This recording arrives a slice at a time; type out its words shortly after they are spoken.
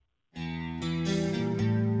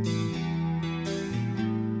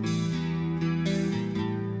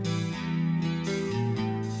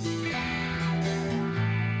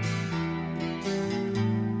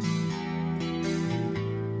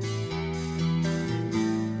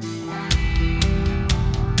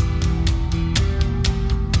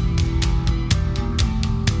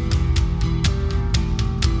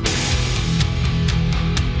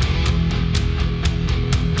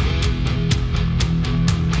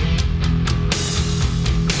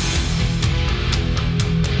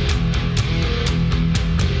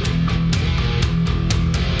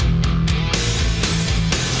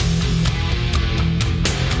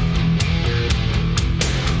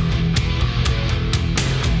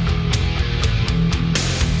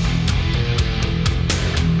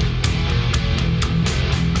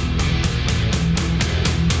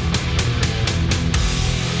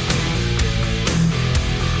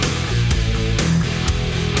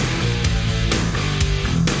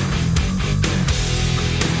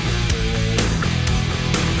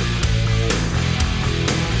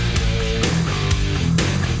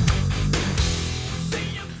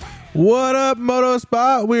What up,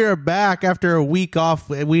 Motorspot? We are back after a week off.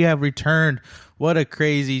 We have returned. What a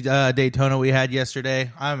crazy Daytona we had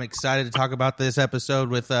yesterday. I'm excited to talk about this episode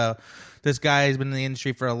with this guy who's been in the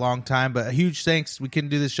industry for a long time. But a huge thanks. We couldn't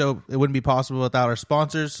do this show. It wouldn't be possible without our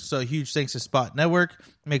sponsors. So a huge thanks to Spot Network.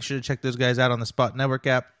 Make sure to check those guys out on the Spot Network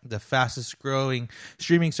app, the fastest growing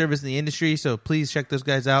streaming service in the industry. So please check those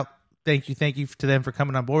guys out. Thank you to them for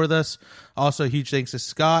coming on board with us. Also, huge thanks to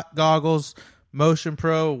Scott Goggles, Motion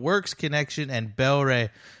Pro, Works Connection, and Bel-Ray.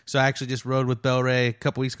 So I actually just rode with Bel-Ray a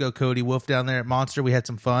couple weeks ago. Cody Wolf down there at Monster. We had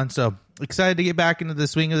some fun. So excited to get back into the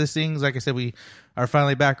swing of this things. Like I said, we are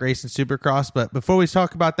finally back racing Supercross. But before we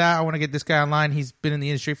talk about that, I want to get this guy online. He's been in the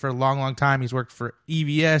industry for a long, long time. He's worked for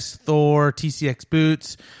EVS, Thor, TCX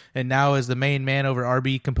Boots, and now is the main man over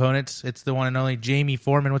RB Components. It's the one and only Jamie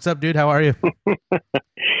Foreman. What's up, dude? How are you?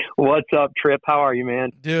 What's up, Trip? How are you,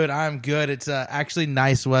 man? Dude, I'm good. It's actually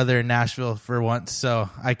nice weather in Nashville for once, so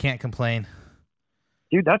I can't complain.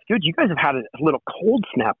 Dude, that's good. You guys have had a little cold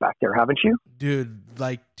snap back there, haven't you? Dude,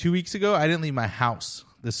 like 2 weeks ago, I didn't leave my house.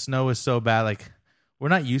 The snow is so bad. Like, we're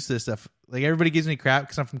not used to this stuff. Like, everybody gives me crap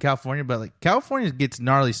because I'm from California, but like California gets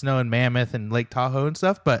gnarly snow in Mammoth and Lake Tahoe and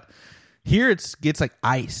stuff, but here it gets like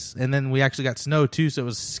ice, and then we actually got snow too, so it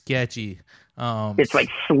was sketchy. It's like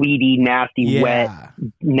sleety, nasty, wet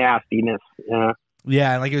nastiness.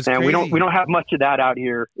 Yeah, like it was. And crazy. we don't have much of that out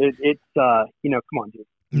here. It's come on, dude.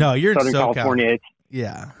 No, you're Southern in SoCal. California.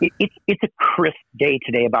 It's a crisp day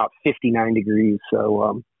today, about 59 degrees.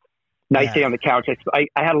 So nice day on the couch. I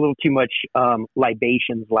had a little too much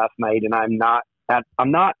libations last night, and I'm not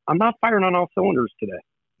firing on all cylinders today.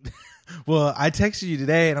 Well, I texted you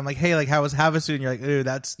today, and I'm like, "Hey, like, how was Havasu?" And you're like, "Dude,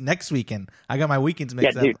 that's next weekend." I got my weekends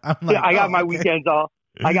mixed up. I'm like, I got my weekends all.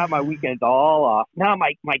 I got my weekends all off. Now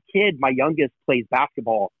my youngest, plays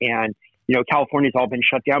basketball, and California's all been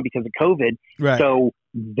shut down because of COVID. Right. So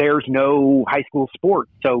there's no high school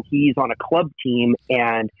sports. So he's on a club team,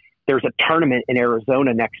 and there's a tournament in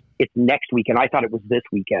Arizona next weekend. I thought it was this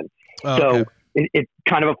weekend. Oh, so okay. it's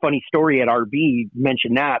kind of a funny story at RB.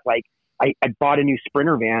 Mentioned that, like, I bought a new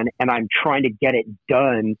Sprinter van, and I'm trying to get it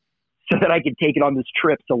done so that I could take it on this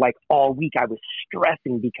trip. So like all week I was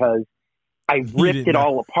stressing because I ripped it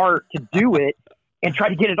all apart to do it and try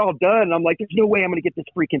to get it all done. And I'm like, there's no way I'm going to get this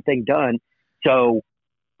freaking thing done. So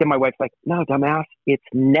then my wife's like, no, dumbass, it's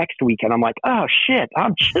next weekend. I'm like, oh shit,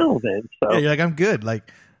 I'm chill then. So yeah, you're like, I'm good.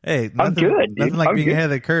 Like, hey, I'm good. Nothing like being ahead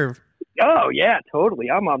of the curve. Oh yeah,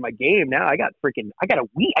 totally. I'm on my game now. I got a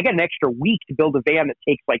week. I got an extra week to build a van that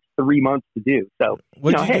takes like 3 months to do. So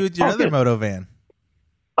what'd you do with your other moto van?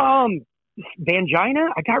 Vangina,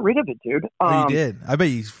 I got rid of it, dude. You did? I bet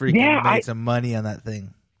you freaking made some money on that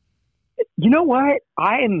thing. You know what?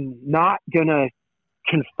 I am not gonna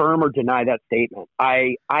confirm or deny that statement.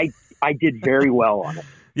 I did very well on it.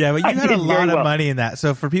 Yeah, but you had a lot of money in that.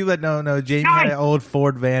 So for people that don't know, Jamie had an old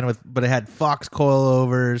Ford van but it had Fox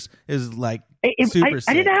coilovers. It was like super sick.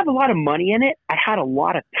 I didn't have a lot of money in it. I had a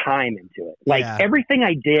lot of time into it. Like everything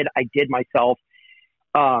I did myself.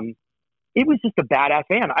 It was just a badass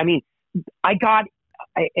van. I mean, I got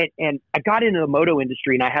into the moto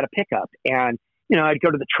industry, and I had a pickup, and I'd go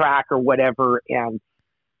to the track or whatever, and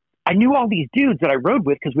I knew all these dudes that I rode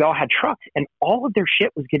with because we all had trucks, and all of their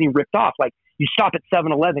shit was getting ripped off. Like, you stop at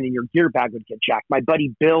 7-Eleven and your gear bag would get jacked. My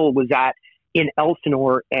buddy Bill was in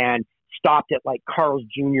Elsinore and stopped at like Carl's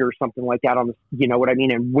Jr. or something like that on the, you know what I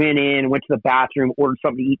mean, and went to the bathroom, ordered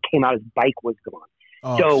something to eat, came out, his bike was gone.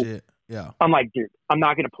 Oh, so shit. Yeah. I'm like, dude, I'm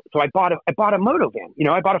not gonna. So I bought a moto van.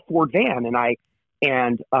 I bought a Ford van, and I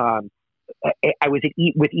was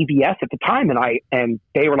with EVS at the time, and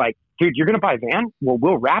they were like, dude, you're gonna buy a van? Well,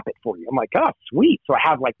 we'll wrap it for you. I'm like, oh, sweet. So I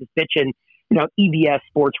have like this bitchin', EVS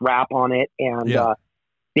sports wrap on it, and that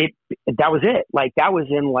was it. Like, that was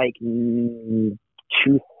in like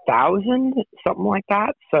 2000, something like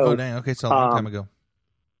that. So, oh dang, okay, so a long time ago.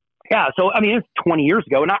 Yeah, so I mean, it's 20 years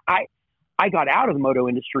ago, and I got out of the moto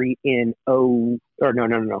industry in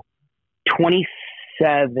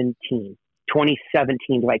 2017.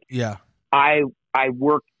 Like, yeah, I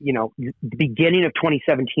worked, the beginning of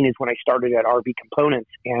 2017 is when I started at RB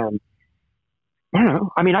Components, and I don't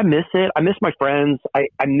know. I mean, I miss it. I miss my friends. I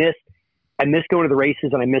miss going to the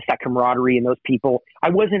races, and I miss that camaraderie and those people. I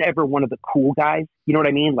wasn't ever one of the cool guys. You know what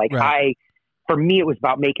I mean? Like, right. For me, it was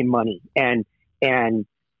about making money, and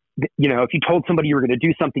if you told somebody you were going to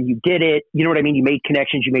do something, you did it. You know what I mean? You made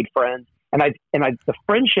connections, you made friends. And the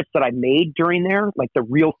friendships that I made during there, like the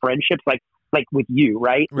real friendships, like with you,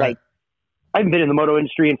 right? Like, I haven't been in the moto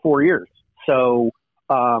industry in 4 years. So,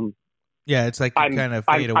 yeah, it's like you kind of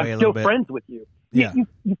fade away a little bit. I'm still friends with you. Yeah.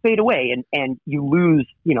 you fade away and you lose.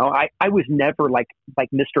 I was never like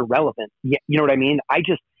Mr. Relevant. You know what I mean?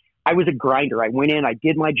 I was a grinder. I went in, I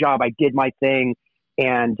did my job, I did my thing,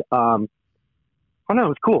 and I don't know, it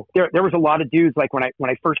was cool. There was a lot of dudes, like when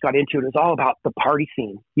I first got into it was all about the party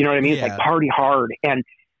scene. You know what I mean? Yeah. It's like party hard. And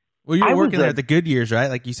well, you were working there at the good years, right?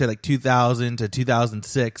 Like you said, like 2000 to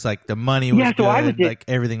 2006, like the money was good, like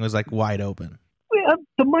everything was like wide open.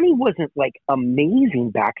 The money wasn't like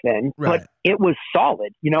amazing back then, right. but it was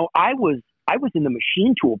solid. I was in the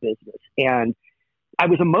machine tool business, and I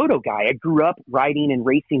was a moto guy. I grew up riding and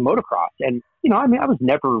racing motocross, and I was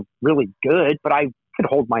never really good, but I could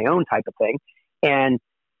hold my own type of thing. And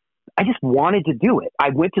I just wanted to do it. I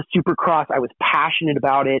went to Supercross. I was passionate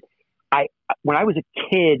about it. When I was a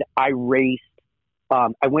kid, I raced. I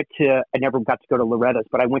never got to go to Loretta's,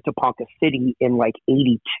 but I went to Ponca City in like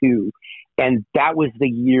 82. And that was the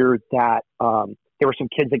year that there were some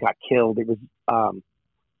kids that got killed. It was, I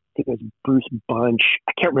think it was Bruce Bunch.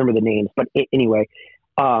 I can't remember the names, but anyway,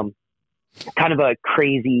 kind of a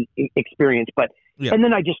crazy experience. But yeah. And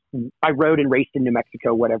then I rode and raced in New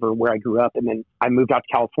Mexico, whatever, where I grew up. And then I moved out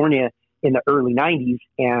to California in the early 90s,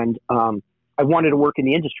 and I wanted to work in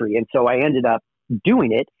the industry. And so I ended up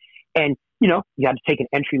doing it. And, you had to take an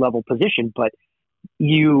entry-level position, but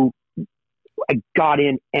I got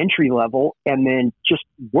in entry level and then just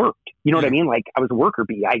worked. You know what I mean? Like I was a worker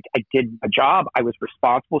bee. I did a job. I was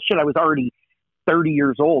responsible. I was already 30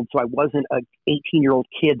 years old. So I wasn't an 18-year-old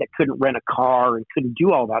kid that couldn't rent a car and couldn't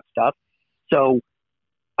do all that stuff. So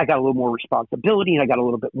I got a little more responsibility, and I got a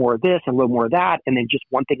little bit more of this and a little more of that. And then just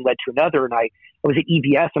one thing led to another. And I was at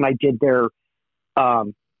EVS, and I did their, I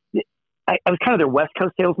was kind of their West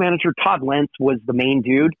Coast sales manager. Todd Lentz was the main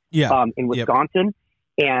dude in Wisconsin.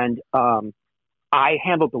 Yep. And I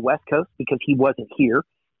handled the West Coast because he wasn't here.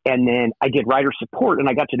 And then I did rider support, and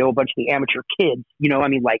I got to know a bunch of the amateur kids.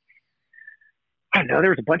 I don't know, there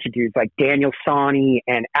was a bunch of dudes like Daniel Sawney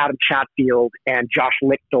and Adam Chatfield and Josh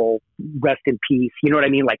Lichtel, rest in peace. You know what I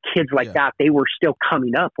mean? Like kids like that, they were still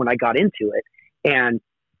coming up when I got into it, and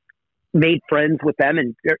made friends with them.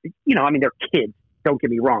 And they're kids, don't get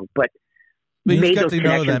me wrong, but you just got to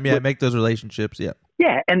know them. Yeah. Make those relationships. Yeah.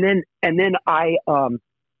 Yeah. And then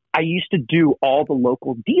I used to do all the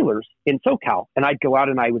local dealers in SoCal, and I'd go out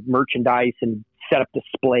and I would merchandise and set up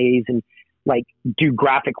displays and like do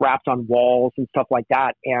graphic wraps on walls and stuff like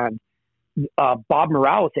that. And Bob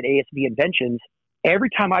Morales at ASV Inventions, every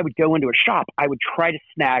time I would go into a shop, I would try to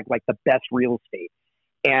snag like the best real estate.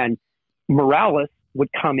 And Morales would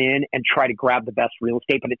come in and try to grab the best real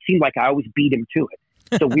estate, but it seemed like I always beat him to it.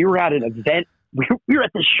 So we were at an event, we were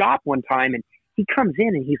at the shop one time, and he comes in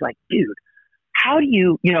and he's like, dude, how do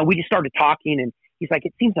you, we just started talking, and he's like,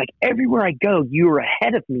 it seems like everywhere I go, you were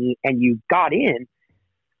ahead of me and you got in.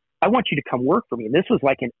 I want you to come work for me. And this was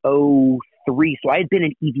like in 2003. So I had been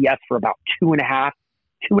in EVS for about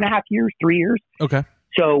 2.5 years, 3 years. Okay.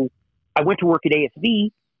 So I went to work at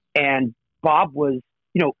ASV, and Bob was,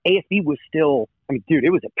 ASV was still, dude,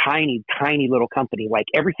 it was a tiny, tiny little company. Like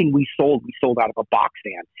everything we sold out of a box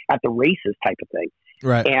van at the races type of thing.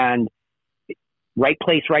 Right. And right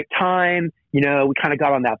place, right time. We kind of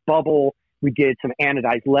got on that bubble. We did some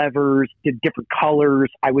anodized levers, did different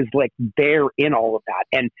colors. I was like there in all of that.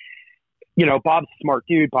 And, Bob's a smart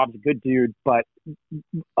dude. Bob's a good dude, but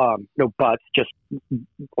no buts, just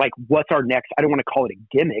like, what's our next, I don't want to call it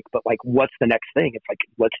a gimmick, but like, what's the next thing? It's like,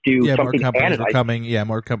 let's do something anodized.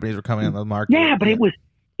 More companies were coming on the market. Yeah, but it was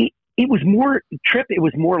more, Trip, it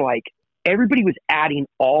was more like everybody was adding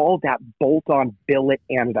all that bolt-on billet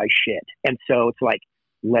anodized shit. And so it's like,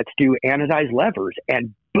 let's do anodized levers,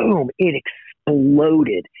 and boom, it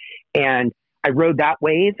exploded. And I rode that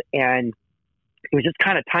wave, and it was just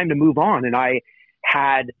kind of time to move on. And I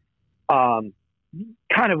had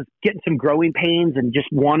kind of was getting some growing pains and just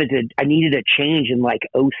I needed a change in like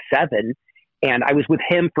 2007. And I was with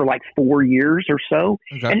him for like 4 years or so.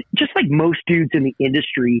 Okay. And just like most dudes in the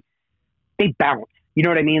industry, they bounce. You know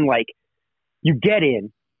what I mean? Like you get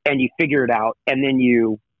in and you figure it out, and then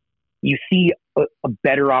you see a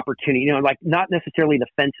better opportunity, like not necessarily the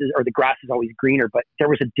fences or the grass is always greener, but there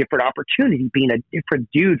was a different opportunity being a different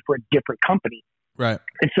dude for a different company. Right.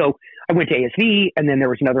 And so I went to ASV, and then there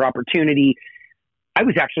was another opportunity. I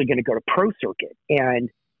was actually going to go to Pro Circuit, and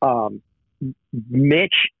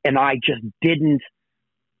Mitch and I just didn't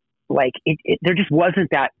like it. There just wasn't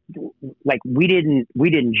that, like, we didn't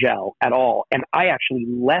gel at all. And I actually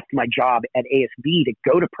left my job at ASV to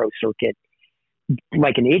go to Pro Circuit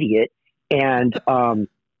like an idiot. And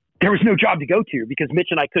there was no job to go to because Mitch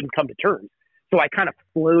and I couldn't come to terms. So I kind of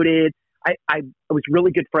floated. I was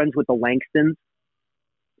really good friends with the Langstons.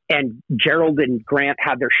 and Gerald and Grant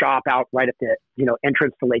had their shop out right at the,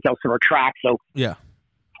 entrance to Lake Elsinore track. So yeah,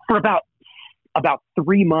 for about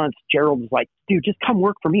 3 months, Gerald was like, dude, just come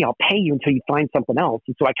work for me. I'll pay you until you find something else.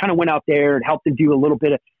 And so I kind of went out there and helped him do a little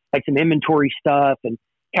bit of like some inventory stuff and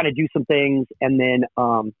kind of do some things. And then,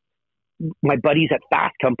 my buddies at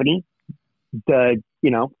Fast Company, the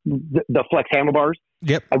Flex handlebars.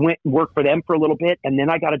 Yep. I went and worked for them for a little bit. And then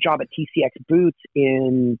I got a job at TCX Boots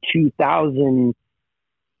in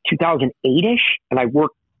 2008-ish. And I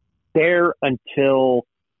worked there for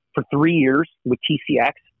 3 years with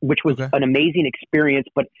TCX, which was an amazing experience,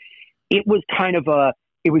 but it was kind of an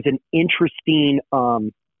interesting,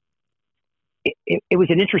 it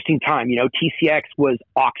was an interesting time. TCX was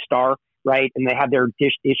Oxstar, right? And they had their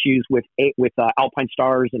issues with Alpine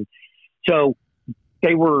Stars. And so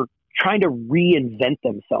they were trying to reinvent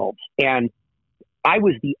themselves. And I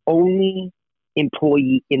was the only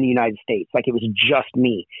employee in the United States. Like it was just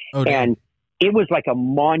me. Okay. And it was like a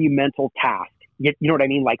monumental task. You know what I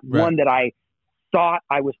mean? Like one that I thought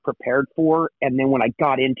I was prepared for. And then when I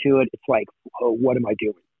got into it, it's like, oh, what am I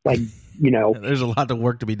doing? Like, there's a lot of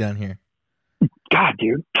work to be done here. God,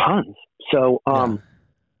 dude, tons. So,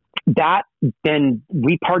 then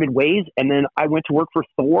we parted ways, and then I went to work for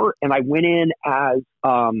Thor, and I went in as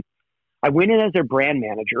their brand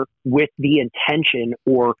manager with the intention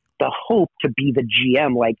or the hope to be the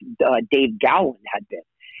GM, like Dave Gowland had been.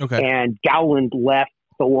 Okay. And Gowland left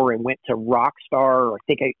Thor and went to Rockstar, or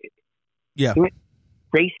he went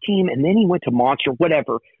Race Team, and then he went to Monster,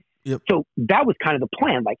 whatever. Yep. So that was kind of the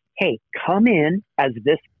plan. Like, hey, come in as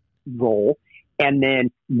this role, and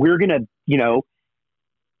then we're gonna,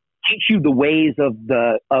 teach you the ways of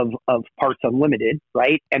Parts Unlimited,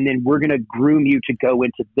 right? And then we're gonna groom you to go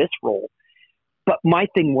into this role. But my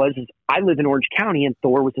thing is I live in Orange County and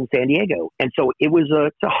Thor was in San Diego, and so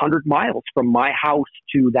it's 100 miles from my house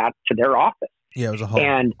to their office. Yeah, it was a haul.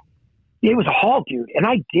 And it was a haul, dude. And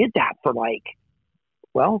I did that for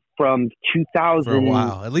from 2000 for a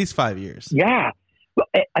while, at least 5 years. Yeah, well,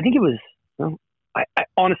 I think it was. I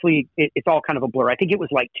honestly, it's all kind of a blur. I think it was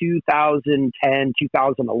like 2010,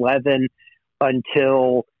 2011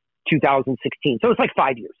 until 2016. So it was like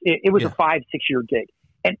 5 years. It was a 5-6 year gig,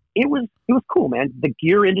 and it was cool, man. The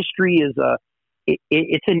gear industry is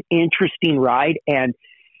it's an interesting ride, and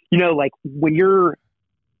like when you're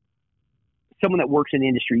someone that works in the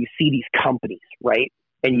industry, you see these companies, right?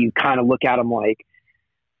 And you kind of look at them like,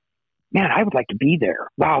 man, I would like to be there.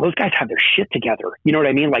 Wow, those guys have their shit together. You know what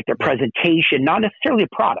I mean? Like their presentation, not necessarily a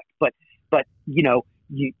product, but you go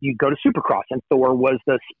to Supercross, and Thor was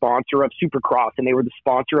the sponsor of Supercross, and they were the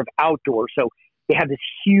sponsor of Outdoor. So they have this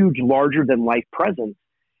huge, larger than life presence.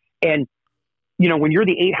 And when you're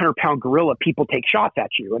the 800-pound gorilla, people take shots at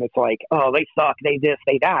you, and it's like, oh, they suck, they this,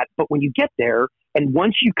 they that. But when you get there, and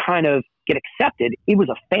once you kind of get accepted, it was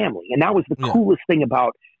a family, and that was the coolest thing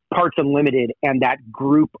about Parts Unlimited and that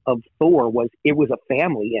group of Thor was it was a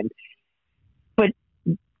family. But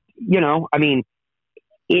I mean,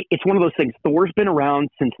 it's one of those things. Thor's been around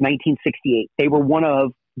since 1968. They were one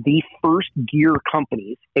of the first gear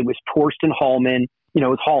companies. It was Torsten Hallman, it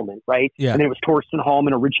was Hallman, right? Yeah. And then it was Torsten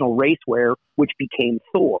Hallman Original Racewear, which became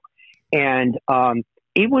Thor. And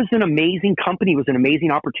it was an amazing company. It was an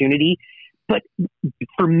amazing opportunity. But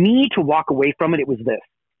for me to walk away from it, it was this.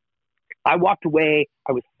 I walked away.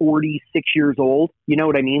 I was 46 years old. You know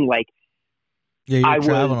what I mean? Like, yeah, you're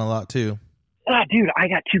traveling a lot too. Dude, I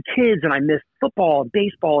got 2 kids, and I missed football and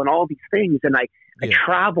baseball and all these things, and I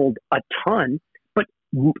traveled a ton. But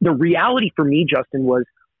the reality for me, Justin, was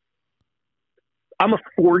I was a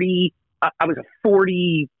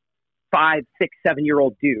 45, 6,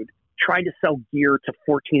 7-year-old dude trying to sell gear to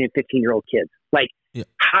 14 and 15-year-old kids. Like,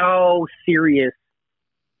 how serious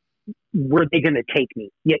were they going to take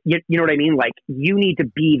me? You know what I mean? Like, you need to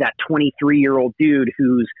be that 23-year-old dude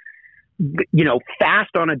who's,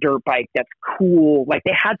 fast on a dirt bike. That's cool. Like,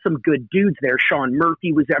 they had some good dudes there. Sean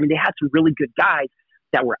Murphy was there. I mean, they had some really good guys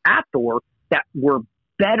that were at Thor that were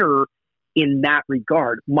better in that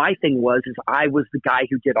regard. My thing is I was the guy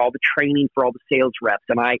who did all the training for all the sales reps,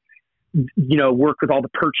 and I, worked with all the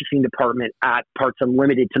purchasing department at Parts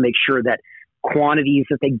Unlimited to make sure that quantities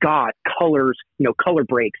that they got, colors, color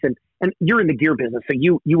breaks, and you're in the gear business, so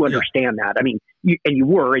you understand that. I mean, you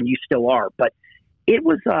were, and you still are, but it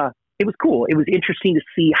was cool. It was interesting to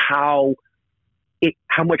see how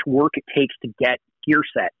much work it takes to get gear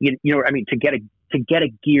set. To get a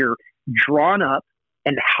gear drawn up,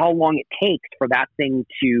 and how long it takes for that thing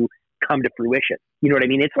to come to fruition. You know what I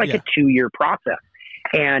mean? It's like a 2-year process,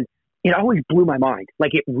 and it always blew my mind.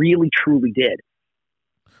 Like, it really, truly did.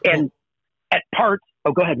 And at Parts,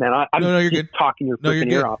 Oh, go ahead, man. I'm no, you're just good. talking your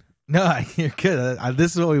freaking ear off. No, you're good.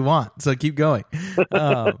 This is what we want. So keep going.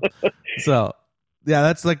 So yeah,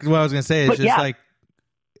 that's like what I was gonna say. It's just like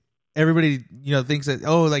everybody, thinks that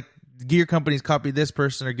like gear companies copy this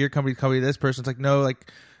person or gear companies copy this person. It's like no,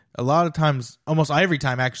 like a lot of times, almost every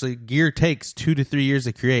time actually, gear takes 2 to 3 years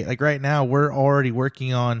to create. Like right now, we're already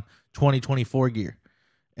working on 2024 gear.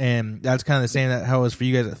 And that's kind of the same that how it was for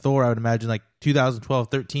you guys at Thor. I would imagine like 2012,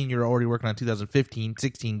 13, you're already working on 2015,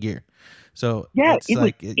 16 gear. So yeah,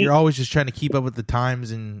 you're always just trying to keep up with the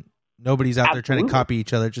times, and nobody's out there trying to copy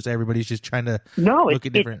each other. Just everybody's just trying to look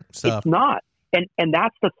at different stuff. It's not. And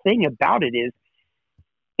that's the thing about it is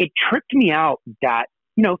it tripped me out that,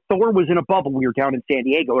 Thor was in a bubble. We were down in San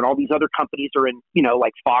Diego, and all these other companies are in,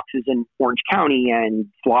 like Fox is in Orange County and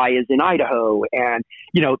Fly is in Idaho. And,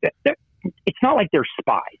 it's not like they're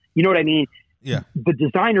spies. You know what I mean? Yeah. The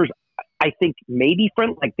designers, I think, maybe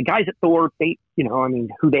friendly. Like the guys at Thor, they,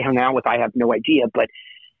 who they hung out with, I have no idea. But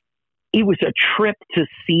it was a trip to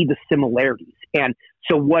see the similarities. And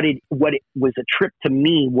so what it was a trip to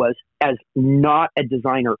me was, as not a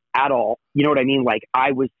designer at all. You know what I mean? Like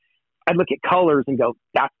I'd look at colors and go,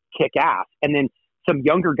 that's kick ass. And then some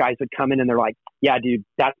younger guys would come in and they're like, yeah, dude,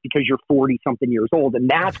 that's because you're 40 something years old. And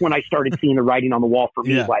that's when I started seeing the writing on the wall for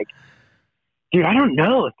me. Like, dude, I don't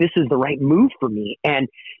know if this is the right move for me. And,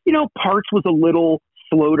 Parts was a little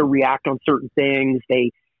slow to react on certain things.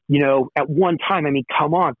 They, at one time, I mean,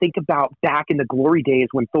 come on, think about back in the glory days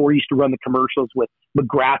when Thor used to run the commercials with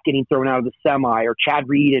McGrath getting thrown out of the semi, or Chad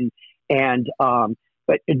Reed and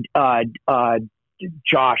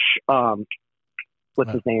Josh,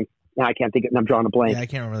 what's his name? Now I can't think of it, and I'm drawing a blank. Yeah, I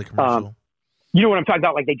can't remember the commercial. You know what I'm talking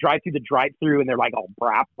about? Like they drive through the drive-through and they're like, oh,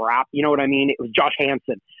 brap, brap. You know what I mean? It was Josh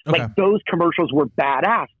Hansen. Okay. Like those commercials were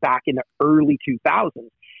badass back in the early 2000s.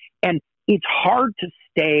 And it's hard to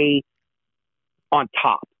stay on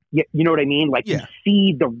top. You know what I mean? Like you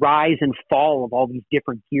see the rise and fall of all these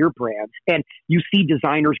different gear brands, and you see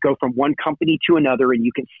designers go from one company to another, and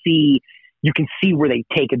you can see where they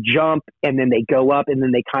take a jump and then they go up and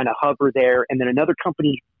then they kind of hover there, and then another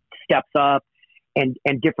company steps up and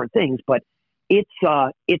different things. But it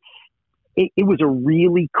was a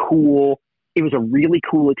really cool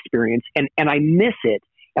experience, and I miss it.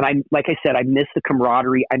 And I, like I said, I miss the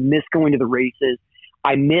camaraderie. I miss going to the races.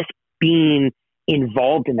 I miss being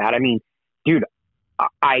involved in that. I mean, dude,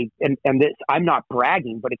 I'm not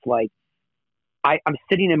bragging, but it's like I'm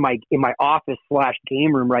sitting in my office /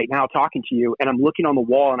 game room right now talking to you, and I'm looking on the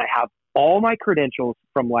wall, and I have all my credentials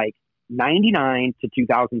from like 99 to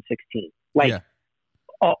 2016,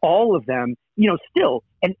 all of them, still.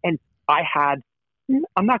 And I had,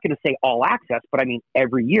 I'm not going to say all access, but I mean,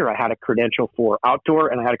 every year I had a credential for outdoor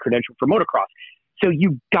and I had a credential for motocross. So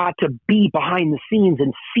you got to be behind the scenes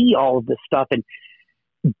and see all of this stuff. And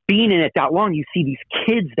being in it that long, you see these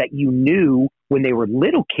kids that you knew when they were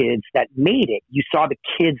little kids that made it. You saw the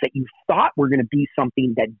kids that you thought were going to be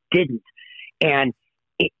something that didn't. And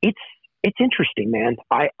it's interesting, man.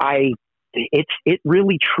 It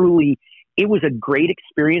really, truly, it was a great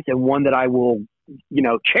experience, and one that I will,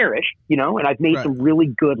 cherish, and I've made some really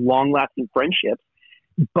good, long lasting friendships,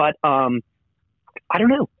 but, I don't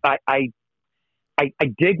know. I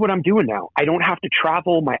dig what I'm doing now. I don't have to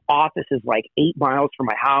travel. My office is like 8 miles from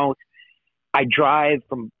my house. I drive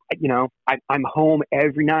from, I'm home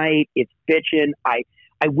every night. It's bitching. I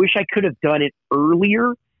wish I could have done it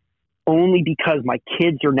earlier, only because my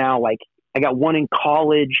kids are now like, I got one in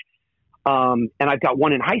college, and I've got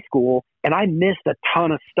one in high school, and I missed a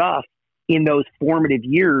ton of stuff in those formative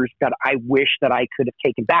years that I wish that I could have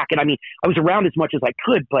taken back. And I mean, I was around as much as I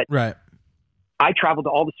could, but I traveled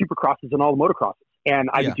to all the supercrosses and all the motocrosses, and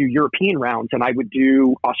I would do European rounds, and I would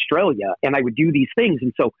do Australia, and I would do these things.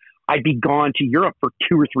 And so I'd be gone to Europe for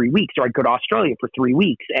 2 or 3 weeks, or I'd go to Australia for 3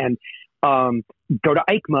 weeks, and go to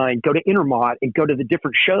EICMA and go to Intermot and go to the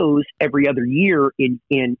different shows every other year in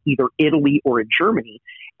either Italy or in Germany.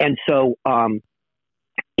 And so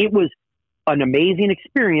it was an amazing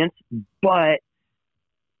experience, but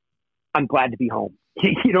I'm glad to be home.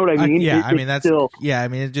 You know what I mean?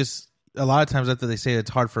 It just, a lot of times after they say it's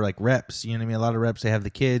hard for like reps, you know what I mean? A lot of reps, they have the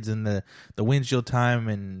kids and the windshield time,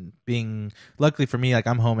 and being, luckily for me, like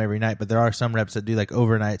I'm home every night, but there are some reps that do like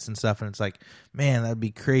overnights and stuff. And it's like, man, that'd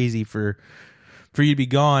be crazy for you to be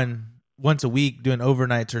gone once a week doing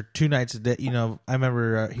overnights or 2 nights a day. I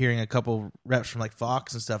remember hearing a couple reps from like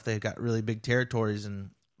Fox and stuff. They got really big territories, and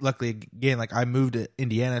luckily, again, like I moved to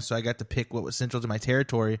Indiana, so I got to pick what was central to my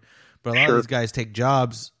territory. But a lot of these guys take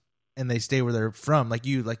jobs and they stay where they're from. Like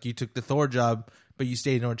you took the Thor job, but you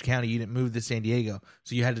stayed in Orange County. You didn't move to San Diego,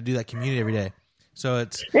 so you had to do that commute every day. So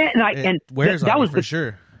it's and wears that on was you for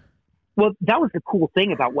sure. Well, that was the cool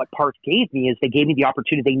thing about what Parts gave me is they gave me the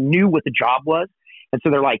opportunity. They knew what the job was. And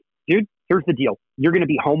so they're like, dude, here's the deal. You're going to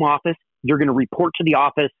be home office. You're going to report to the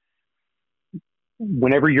office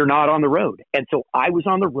whenever you're not on the road. And so I was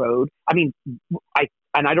on the road. I mean,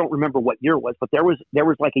 I don't remember what year it was, but there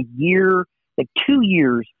was like a year, like 2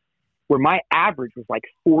 years where my average was like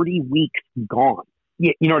 40 weeks gone.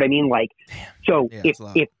 You know what I mean? Like, so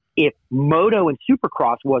if Moto and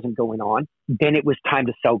Supercross wasn't going on, then it was time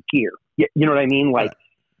to sell gear. You know what I mean? Like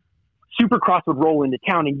Supercross would roll into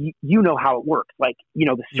town and you know how it works. Like, you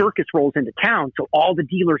know, the circus rolls into town. So all the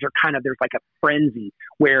dealers are kind of, there's like a frenzy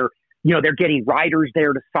where, you know, they're getting riders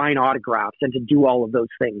there to sign autographs and to do all of those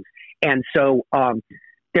things. And so,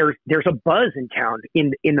 there's a buzz in town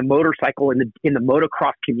in the motorcycle, in the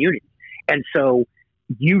motocross community. And so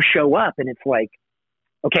you show up and it's like,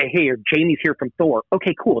 okay, hey, Jamie's here from Thor.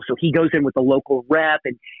 Okay, cool. So he goes in with the local rep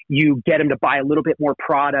and you get him to buy a little bit more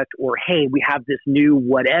product, or, hey, we have this new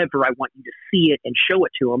whatever. I want you to see it and show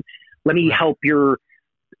it to him. Let me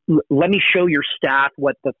show your staff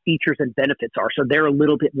what the features and benefits are. So they're a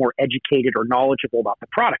little bit more educated or knowledgeable about the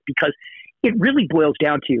product, because it really boils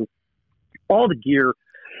down to all the gear,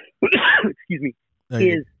 excuse me,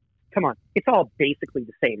 come on, it's all basically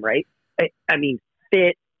the same, right? I mean,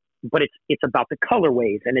 fit, but it's about the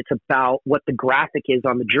colorways and it's about what the graphic is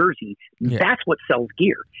on the jersey. Yeah. That's what sells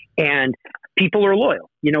gear, and people are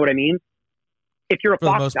loyal. You know what I mean? If you're a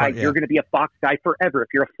Fox guy, you're going to be a Fox guy forever. If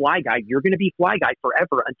you're a Fly guy, you're going to be Fly guy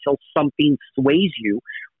forever until something sways you,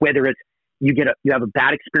 whether it's you have a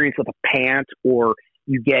bad experience with a pant, or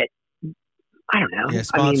you get, I don't know,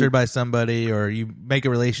 sponsored by somebody, or you make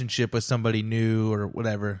a relationship with somebody new or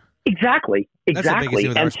whatever. Exactly. That's the biggest thing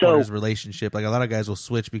with our sport is relationship. Like, a lot of guys will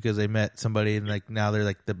switch because they met somebody and like now they're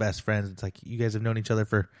like the best friends. It's like you guys have known each other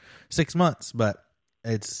for 6 months, but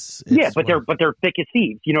it's but they're thick as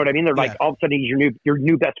thieves. You know what I mean? They're like, all of a sudden he's your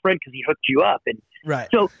new best friend because he hooked you up. And right.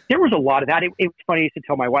 So there was a lot of that. It was funny. I used to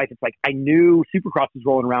tell my wife, it's like I knew Supercross was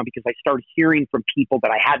rolling around because I started hearing from people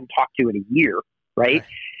that I hadn't talked to in a year. Right?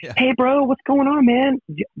 Yeah. Hey, bro, what's going on, man?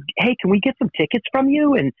 Hey, can we get some tickets from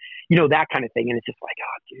you? And, you know, that kind of thing. And it's just like,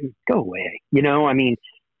 oh, dude, go away. You know, I mean.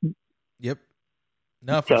 Yep.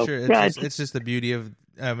 No, for sure. It's just the beauty of,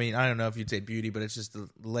 I mean, I don't know if you'd say beauty, but it's just the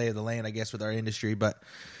lay of the land, I guess, with our industry. But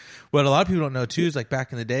what a lot of people don't know, too, is like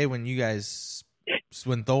back in the day when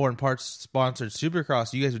Thor and Parts sponsored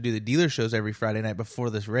Supercross, you guys would do the dealer shows every Friday night before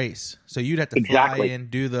this race. So you'd have to fly in,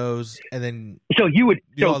 do those, and then you would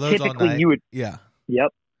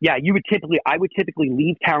I would typically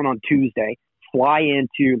leave town on Tuesday, fly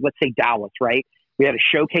into, let's say, Dallas, right? We had a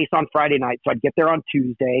showcase on Friday night, so I'd get there on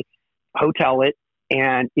Tuesday, hotel it,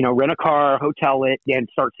 and, you know, rent a car, hotel it, and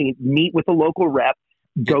meet with a local rep,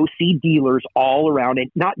 go see dealers all around it,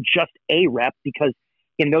 not just a rep, because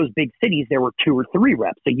in those big cities, there were 2 or 3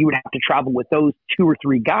 reps. So you would have to travel with those 2 or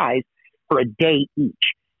 3 guys for a day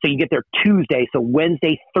each. So you get there Tuesday, so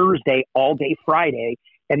Wednesday, Thursday, all day Friday,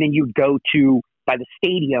 and then you'd go to by the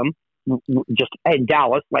stadium just in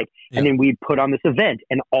Dallas, and then we'd put on this event,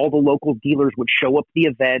 and all the local dealers would show up to the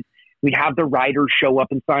event. We'd have the riders show up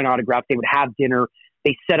and sign autographs. They would have dinner.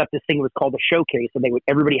 They set up this thing that was called a showcase, and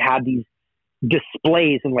everybody had these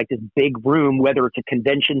displays in like this big room, whether it's a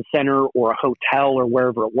convention center or a hotel or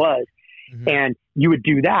wherever it was. Mm-hmm. And you would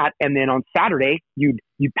do that. And then on Saturday, you'd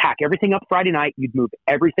pack everything up Friday night. You'd move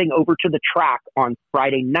everything over to the track on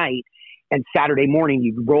Friday night. And Saturday morning,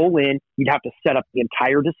 you'd roll in. You'd have to set up the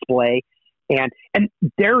entire display. And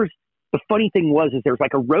the funny thing is there's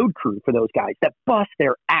like a road crew for those guys that bust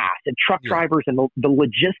their ass, and truck drivers, and the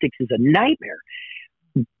logistics is a nightmare.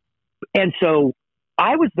 And so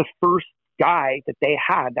I was the first guy that they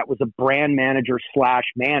had that was a brand manager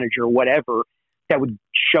 / manager, whatever, that would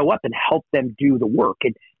show up and help them do the work.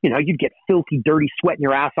 And, you know, you'd get filthy, dirty, sweating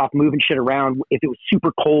your ass off, moving shit around. If it was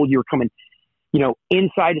super cold, you were coming, you know,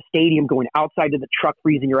 inside a stadium, going outside to the truck,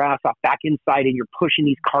 freezing your ass off, back inside, and you're pushing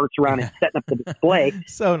these carts around and setting up the display.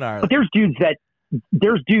 So gnarly. But there's dudes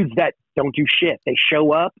that don't do shit. They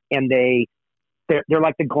show up and they're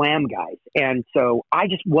like the glam guys. And so I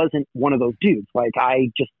just wasn't one of those dudes. Like,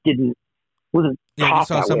 I just wasn't taught you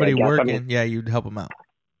saw that somebody way, working. I mean, you'd help them out.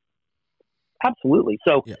 Absolutely.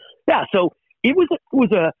 So so it was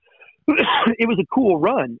a cool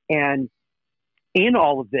run. And in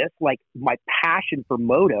all of this, like, my passion for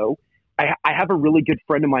moto, I have a really good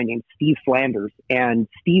friend of mine named Steve Flanders, and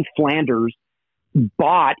Steve Flanders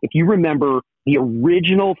bought, if you remember, the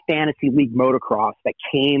original Fantasy League motocross that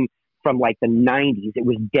came from like the 90s. It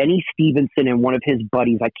was Denny Stevenson and one of his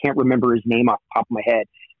buddies. I can't remember his name off the top of my head,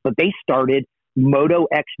 but they started Moto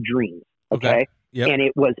X Dreams. Okay. and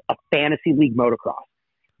it was a fantasy league motocross.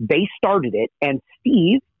 They started it, and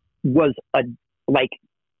Steve was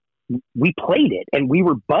we played it, and we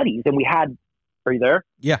were buddies, and we had. Are you there?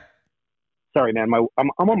 Yeah. Sorry, man. I'm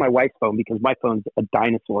on my wife's phone because my phone's a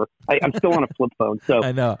dinosaur. I'm still on a flip phone, so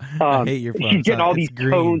I know. I hate your phone. She's getting all these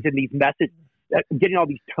tones and these messages,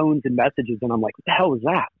 and I'm like, what the hell is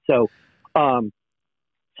that? So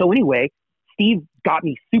anyway, Steve got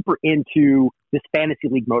me super into this fantasy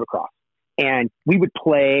league motocross, and we would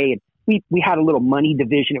play, and we had a little money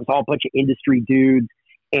division. It was all a bunch of industry dudes,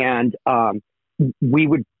 and we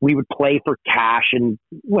would play for cash and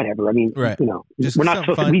whatever. I mean, right. Just we're not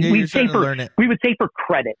supposed to, we would say for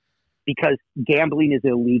credit because gambling is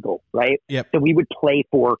illegal, right? Yep. So we would play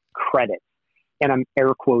for credit. And I'm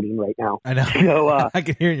air quoting right now. I know. So, I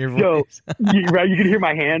can hear in your voice. You can hear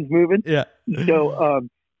my hands moving. Yeah. So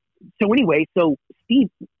anyway, so Steve,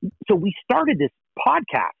 we started this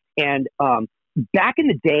podcast, and back in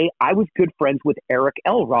the day, I was good friends with Eric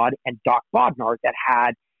Elrod and Doc Bodnar that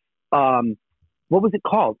had, what was it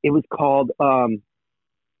called? It was called, I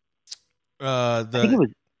think it was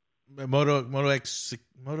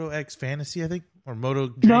Moto X Fantasy, I think, or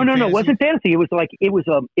Moto. No, it wasn't fantasy. It was a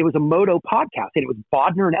moto podcast, and it was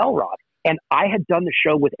Bodnar and Elrod. And I had done the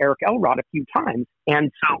show with Eric Elrod a few times,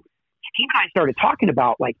 and so Steve and I started talking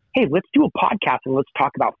about like, hey, let's do a podcast and let's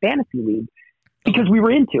talk about fantasy league because we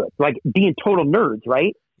were into it, like being total nerds,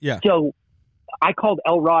 right? Yeah. So I called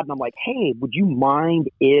Elrod and I'm like, hey, would you mind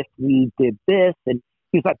if we did this? And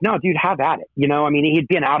he's like, no, dude, have at it. I mean, he had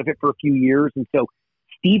been out of it for a few years, and so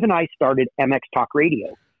Steve and I started MX Talk Radio,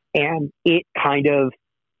 and it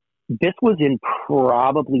this was in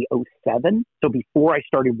probably 2007. So before I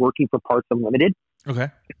started working for Parts Unlimited. Okay.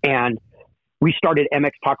 And we started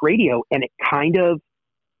MX Talk Radio, and it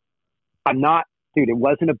it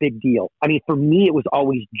wasn't a big deal. I mean, for me, it was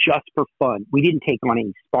always just for fun. We didn't take on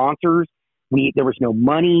any sponsors. There was no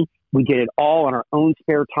money. We did it all on our own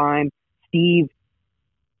spare time. Steve,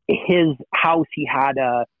 his house, he had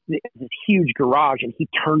this huge garage, and he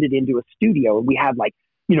turned it into a studio, and we had the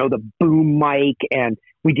boom mic, and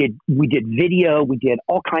we did video, we did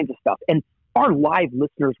all kinds of stuff. And our live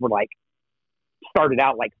listeners were started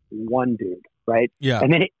out like one dude, right? Yeah.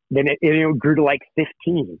 And then it grew to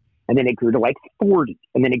 15, and then it grew to 40,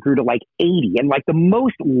 and then it grew to 80. And the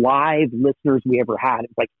most live listeners we ever had,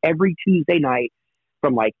 it was every Tuesday night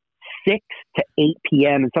from 6 to 8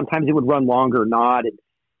 p.m. And sometimes it would run longer or not.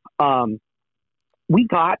 And we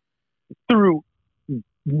got through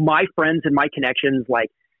my friends and my connections, I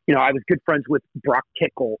was good friends with Brock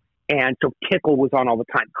Tickle, and so Tickle was on all the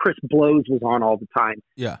time. Chris Blows was on all the time.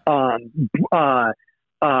 Yeah.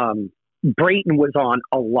 Brayton was on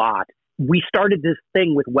a lot. We started this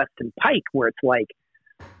thing with Weston Pike where it's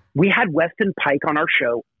we had Weston Pike on our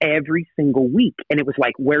show every single week, and it was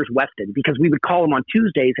where's Weston? Because we would call him on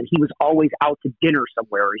Tuesdays, and he was always out to dinner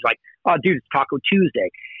somewhere. He's like, oh, dude, it's Taco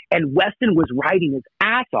Tuesday. And Weston was riding his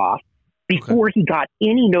ass off before he got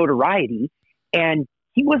any notoriety, and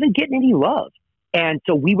he wasn't getting any love. And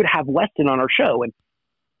so we would have Weston on our show. And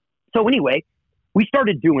so anyway, we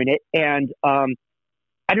started doing it. And I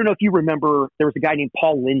don't know if you remember, there was a guy named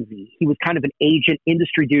Paul Lindsay. He was kind of an agent,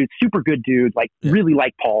 industry dude, super good dude, really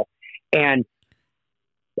like Paul. And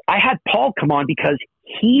I had Paul come on because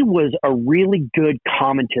he was a really good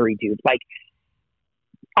commentary dude.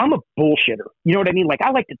 I'm a bullshitter. You know what I mean?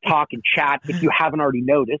 I like to talk and chat if you haven't already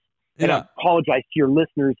noticed. And I apologize to your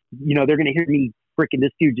listeners. They're going to hear me freaking,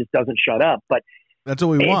 this dude just doesn't shut up. But that's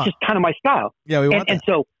what we want. It's just kind of my style. Yeah, we want that. And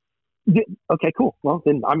so, okay, cool. Well,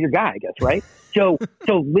 then I'm your guy, I guess, right? So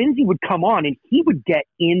Lindsay would come on, and he would get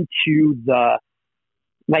into the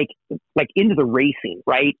into the racing,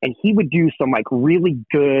 right? And he would do some really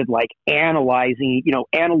good analyzing,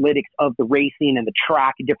 analytics of the racing and the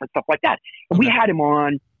track and different stuff like that. And we had him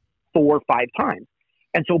on 4 or 5 times.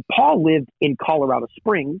 And so Paul lived in Colorado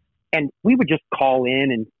Springs, and we would just call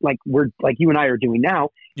in and we're you and I are doing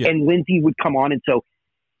now. Yeah. And Lindsay would come on. And so,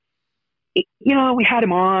 we had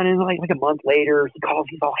him on, and a month later he calls,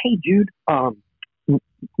 he's all, hey dude,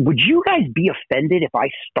 would you guys be offended if I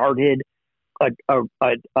started a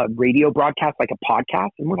radio broadcast, a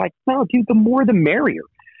podcast? And we're like, no, dude, the more the merrier.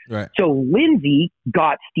 Right. So Lindsay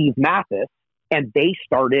got Steve Mathis, and they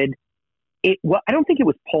started it. Well, I don't think it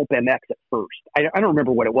was Pulp MX at first. I don't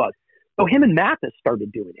remember what it was. So him and Mathis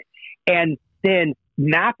started doing it. And then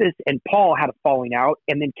Mathis and Paul had a falling out,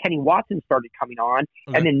 and then Kenny Watson started coming on,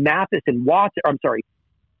 and then Mathis and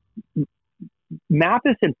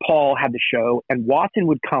Paul had the show, and Watson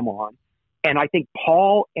would come on, and I think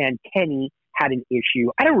Paul and Kenny had an issue.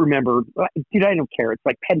 I don't remember, dude. I don't care. It's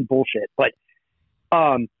petty bullshit. But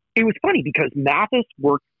it was funny because Mathis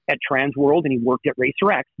worked at Transworld and he worked at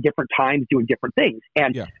Racer X, different times doing different things.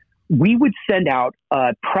 And we would send out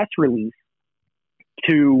a press release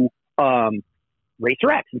to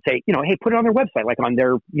Racer X and say, hey, put it on their website, like on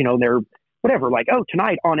their, their whatever, like, oh,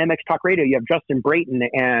 tonight on MX Talk Radio, you have Justin Brayton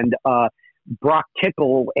and Brock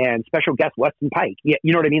Tickle and special guest Weston Pike. Yeah,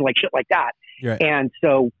 you know what I mean? Like shit like that. Right. And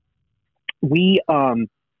so we put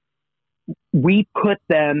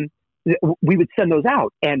them, we would send those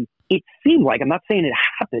out, and it seemed like, I'm not saying it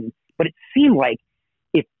happened, but it seemed like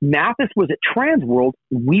if Mathis was at Transworld,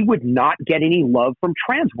 we would not get any love from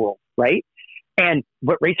Transworld, right?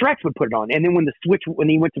 But Racer X would put it on. And then when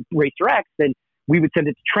he went to Racer X, then we would send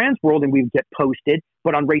it to Transworld and we would get posted,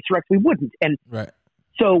 but on Racer X we wouldn't. And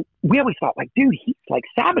so we always thought, like, dude, he's like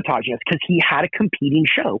sabotaging us because he had a competing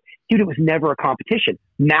show. Dude, it was never a competition.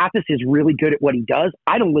 Mathis is really good at what he does.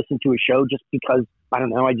 I don't listen to his show just because, I don't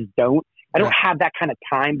know, I just don't. I don't have that kind of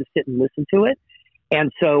time to sit and listen to it. And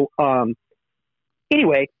so,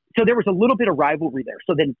 anyway, so there was a little bit of rivalry there.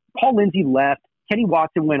 So then Paul Lindsay left, Kenny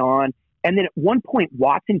Watson went on. And then at one point,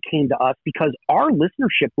 Watson came to us because our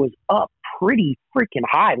listenership was up pretty freaking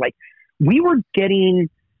high. Like we were getting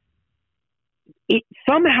it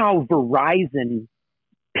somehow. Verizon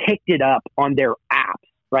picked it up on their apps,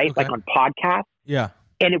 right? Okay. Like on podcasts. Yeah.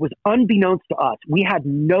 And it was unbeknownst to us. We had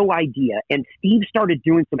no idea. And Steve started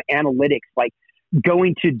doing some analytics, like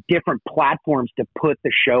going to different platforms to put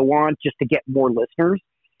the show on just to get more listeners.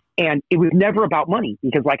 And it was never about money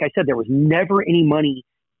because, like I said, there was never any money.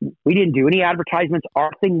 We didn't do any advertisements.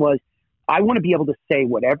 Our thing was, I want to be able to say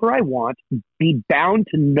whatever I want, be bound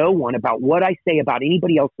to no one about what I say about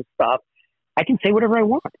anybody else's stuff. I can say whatever I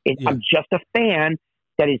want. I'm just a fan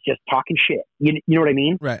that is just talking shit. You know what I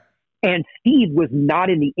mean? Right. And Steve was not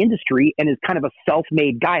in the industry and is kind of a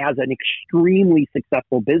self-made guy, has an extremely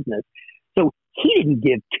successful business. So he didn't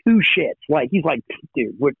give two shits. Like, he's like,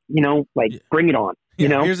 dude, what, bring it on.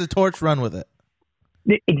 Here's a torch, run with it.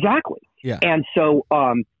 Exactly. Yeah. And so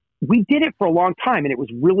we did it for a long time and it was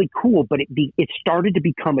really cool, but it started to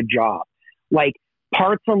become a job. Like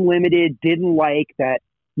Parts Unlimited didn't like that,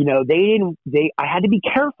 I had to be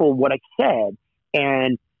careful what I said.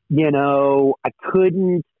 And, I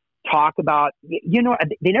couldn't talk about,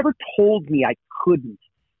 they never told me I couldn't.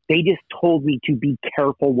 They just told me to be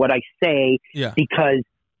careful what I say because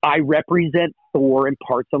I represent Thor and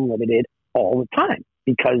Parts Unlimited all the time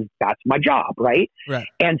because that's my job. Right.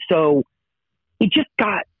 And so it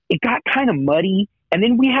got kind of muddy. And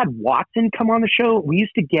then we had Watson come on the show. We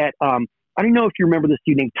used to get, I don't know if you remember this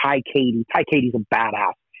dude named Ty Katie. Ty Katie's a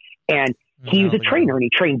badass. And he was a trainer and he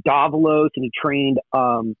trained Davalos and he trained,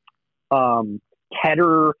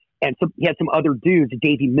 Tedder, and he had some other dudes,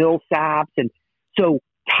 Davey Millsaps. And so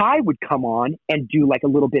Ty would come on and do like a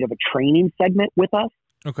little bit of a training segment with us.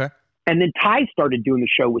 Okay. And then Ty started doing the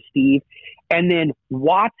show with Steve. And then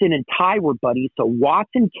Watson and Ty were buddies. So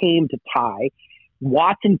Watson came to Ty.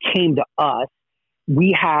 Watson came to us.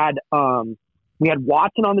 We had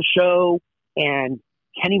Watson on the show, and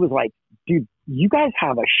Kenny was like, dude, you guys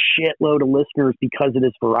have a shitload of listeners because of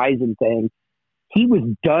this Verizon thing. He was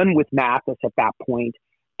done with Mathis at that point.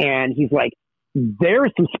 And he's like,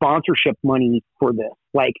 there's some sponsorship money for this.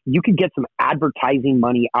 Like, you could get some advertising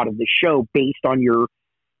money out of the show based on your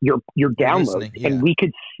downloads. Yeah. And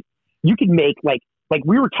you could make like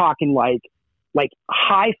we were talking like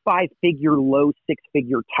high 5-figure, low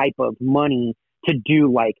 6-figure type of money to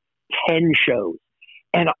do like 10 shows.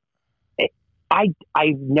 And I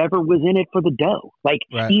never was in it for the dough. Like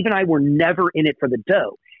Steve and I were never in it for the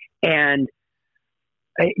dough. And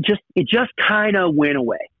it just kind of went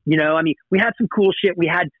away. I mean, we had some cool shit. We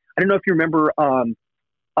had, I don't know if you remember,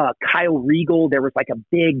 Kyle Regal. There was like a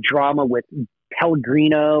big drama with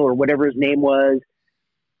Pellegrino or whatever his name was.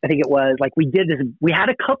 I think it was like we had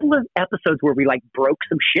a couple of episodes where we like broke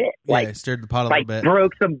some shit. Like stirred the pot a little bit.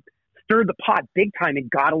 Stirred the pot big time and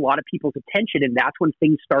got a lot of people's attention. And that's when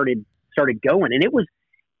things started going. And it was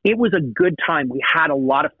a good time. We had a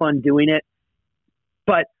lot of fun doing it,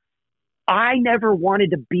 but I never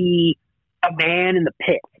wanted to be a man in the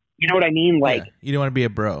pit. You know what I mean? Like, you don't want to be a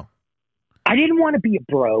bro. I didn't want to be a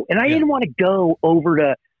bro, and I didn't want to go over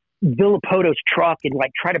to Villapoto's truck and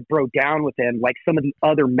like try to bro down with him like some of the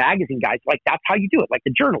other magazine guys. Like, that's how you do it, like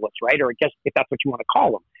the journalists, right? Or I guess if that's what you want to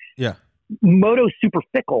call them. Yeah. Moto's super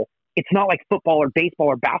fickle. It's not like football or baseball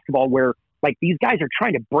or basketball where like these guys are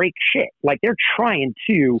trying to break shit. Like, they're trying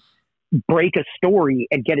to break a story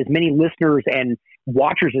and get as many listeners and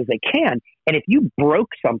watchers as they can. And if you broke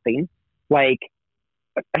something, like,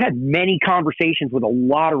 I've had many conversations with a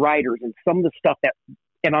lot of writers, and some of the stuff that,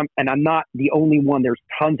 and I'm not the only one. There's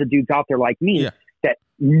tons of dudes out there like me that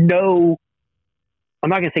no, I'm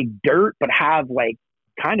not going to say dirt, but have like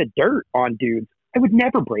kind of dirt on dudes, I would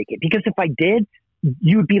never break it, because if I did,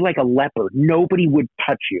 you would be like a leper. Nobody would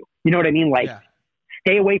touch you. You know what I mean? Like,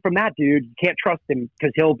 stay away from that dude. You can't trust him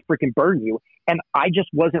because he'll freaking burn you. And I just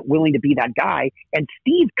wasn't willing to be that guy. And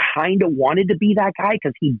Steve kind of wanted to be that guy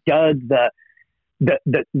because he dug I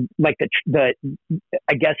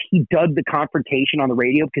guess he dug the confrontation on the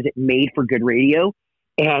radio because it made for good radio.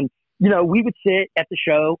 And, you know, we would sit at the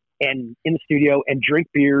show and in the studio and drink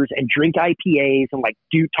beers and drink IPAs and like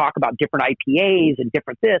talk about different IPAs and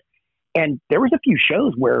different this. And there was a few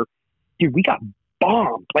shows where, dude, we got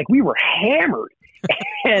bombed. Like, we were hammered.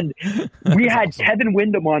 And we had awesome. Kevin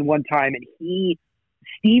Windham on one time, and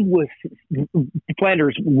Steve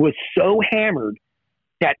Flanders was so hammered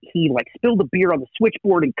that he like spilled the beer on the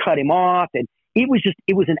switchboard and cut him off. And it was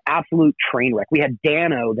an absolute train wreck. We had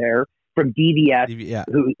Dano there from DVS,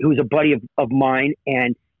 who's a buddy of mine.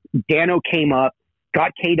 And Dano came up,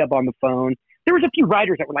 got K-Dub on the phone. There was a few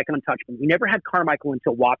writers that were like untouchable. We never had Carmichael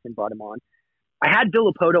until Watson brought him on. I had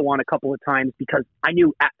Villapoto on a couple of times because I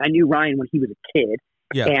knew Ryan when he was a kid.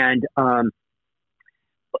 Yeah. And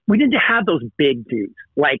we didn't have those big dudes.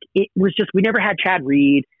 Like, it was just, we never had Chad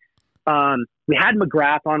Reed. We had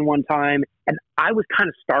McGrath on one time, and I was kind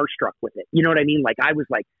of starstruck with it. You know what I mean? Like, I was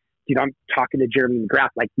like, dude, I'm talking to Jeremy McGrath,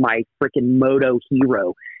 like my freaking moto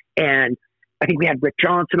hero. And I think we had Rick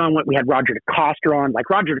Johnson on. We had Roger DeCoster on. Like,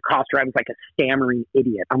 Roger DeCoster, I was like a stammering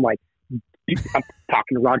idiot. I'm like, dude, I'm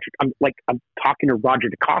talking to Roger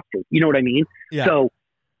DeCoster. You know what I mean? Yeah. So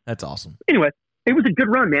that's awesome. Anyway, it was a good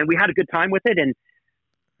run, man. We had a good time with it. And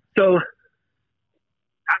so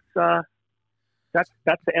that's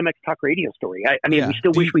the MX Talk Radio story. I mean, we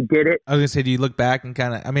still wish we did it. I was gonna say, do you look back and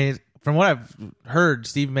kind of, I mean, from what I've heard,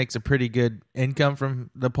 Steve makes a pretty good income from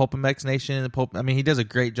the Pulp MX Nation. I mean, he does a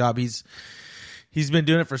great job. He's been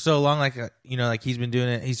doing it for so long. Like, like he's been doing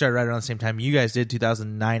it. He started right around the same time you guys did,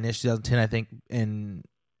 2009-ish, 2010, I think. And,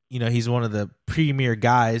 he's one of the premier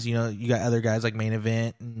guys. You got other guys like Main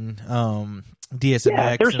Event and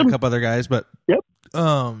DSMX and a couple other guys. But it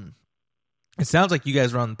sounds like you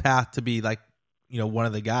guys are on the path to be like, one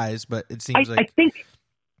of the guys. But it seems I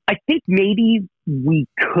think maybe we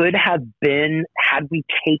could have been, had we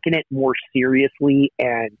taken it more seriously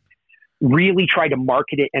and really try to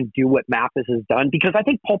market it and do what Mathis has done, because I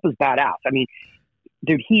think Pulp is badass. I mean,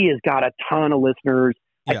 dude, he has got a ton of listeners.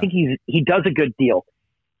 Yeah. I think he does a good deal.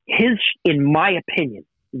 In my opinion,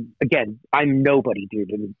 again, I'm nobody, dude,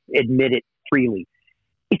 and admit it freely,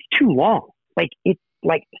 it's too long. Like,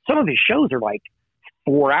 some of his shows are like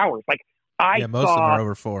 4 hours. Like, most of them are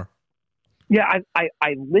over 4. Yeah,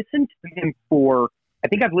 I listened to him I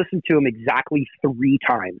think I've listened to him exactly 3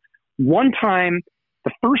 times. One time,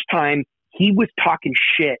 the first time, he was talking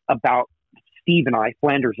shit about Steve and I,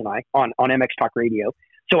 Flanders and I, on MX Talk Radio.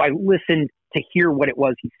 So I listened to hear what it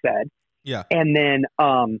was he said. Yeah. And then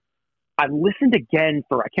I listened again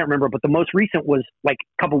I can't remember, but the most recent was like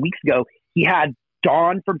a couple weeks ago. He had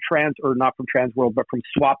Don from not from Transworld, but from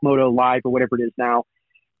Swap Moto Live or whatever it is now.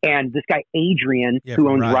 And this guy, Adrian, who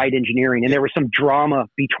owns Ride Engineering. And there was some drama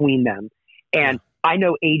between them. And I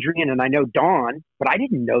know Adrian and I know Don, but I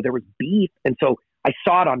didn't know there was beef. And so I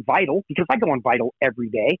saw it on Vital, because I go on Vital every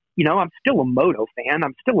day. I'm still a moto fan.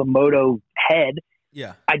 I'm still a moto head.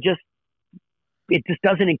 Yeah. It just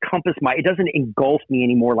doesn't it doesn't engulf me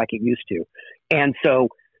anymore like it used to. And so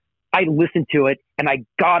I listened to it and I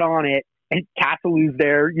got on it, and Casselloo's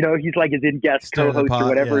there, he's like his in-guest co-host or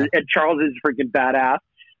whatever. Yeah. And Charles is freaking badass.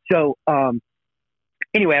 So,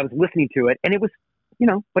 anyway, I was listening to it, and it was,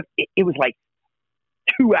 but it was like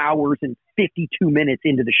 2 hours and 52 minutes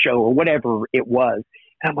into the show or whatever it was.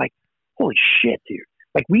 And I'm like, holy shit, dude.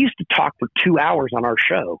 Like, we used to talk for 2 hours on our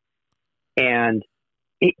show, and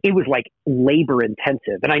it was like labor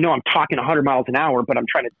intensive. And I know I'm talking 100 miles an hour, but I'm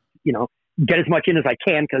trying to, get as much in as I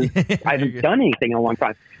can because I haven't done anything in a long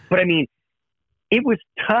time. But I mean, it was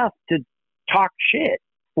tough to talk shit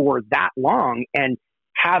for that long and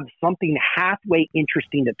have something halfway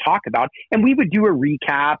interesting to talk about. And we would do a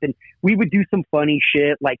recap, and we would do some funny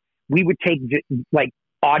shit. Like, we would take like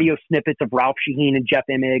audio snippets of Ralph Shaheen and Jeff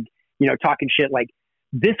Immig, talking shit like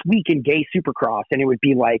this week in gay Supercross. And it would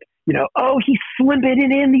be like, oh, he slipped it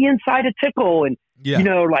in the inside of Tickle. And,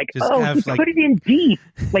 like, he put it in deep,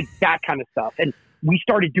 like that kind of stuff. And we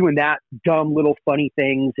started doing that dumb little funny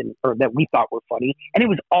things or that we thought were funny. And it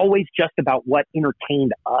was always just about what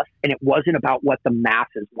entertained us. And it wasn't about what the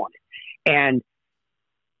masses wanted. And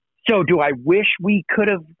so do I wish we could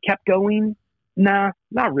have kept going? Nah,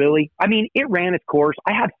 not really. I mean, it ran its course.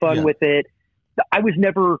 I had fun with it. I was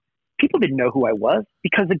never people didn't know who I was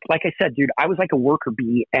because, like I said, dude, I was like a worker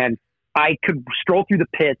bee, and I could stroll through the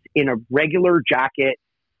pits in a regular jacket,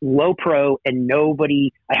 low pro, and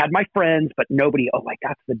nobody, I had my friends, but nobody, oh, like,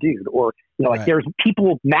 that's the dude. Or, you know, like, there's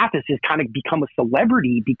people, Matthes has kind of become a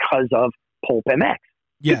celebrity because of Pulp MX.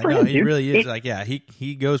 Yeah, no, he really is. Like, yeah,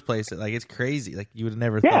 he goes places. Like, it's crazy. Like, you would have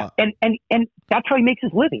never thought. Yeah, and that's how he makes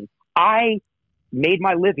his living. I made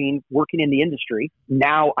my living working in the industry.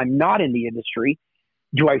 Now I'm not in the industry.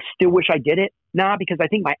 Do I still wish I did it? Nah, because I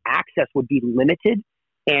think my access would be limited,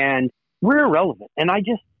 and we're irrelevant. And I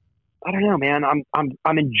don't know, man.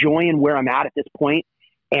 I'm enjoying where I'm at this point,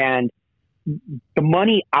 and the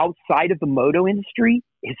money outside of the moto industry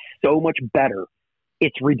is so much better.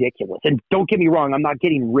 It's ridiculous. And don't get me wrong, I'm not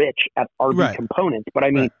getting rich at RV components, but I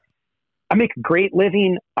mean, I make a great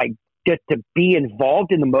living. I get to be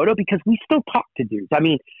involved in the moto because we still talk to dudes. I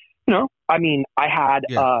mean, you know, I had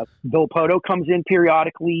Villopoto comes in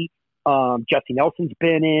periodically. Jesse Nelson's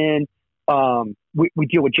been in. We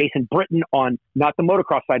deal with Jason Britton on not the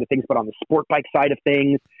motocross side of things, but on the sport bike side of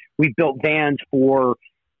things. We've built vans for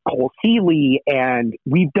Cole Seeley, and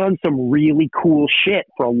we've done some really cool shit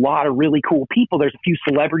for a lot of really cool people. There's a few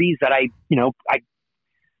celebrities that I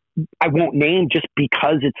won't name just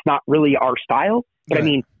because it's not really our style. But I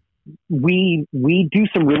mean, we do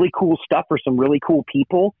some really cool stuff for some really cool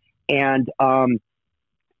people. And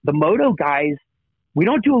the moto guys, we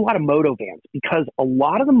don't do a lot of moto vans because a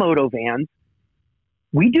lot of the moto vans,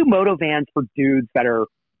 we do moto vans for dudes that are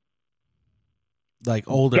like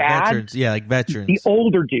older veterans. Yeah, like veterans. The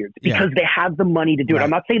older dudes, because they have the money to do it.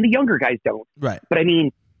 I'm not saying the younger guys don't. Right. But I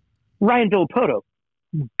mean, Ryan Villopoto,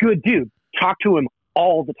 good dude. Talk to him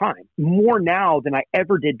all the time. More now than I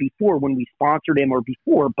ever did before when we sponsored him or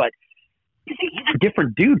before, but he's a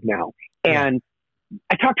different dude now. And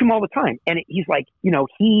I talk to him all the time. And he's like, you know,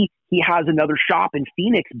 he has another shop in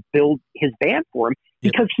Phoenix build his van for him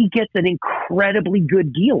because he gets an incredibly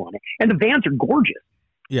good deal on it. And the vans are gorgeous.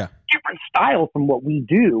 Yeah. Different style from what we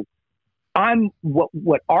do.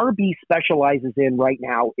 What RB specializes in right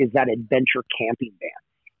now is that adventure camping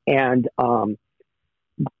van. And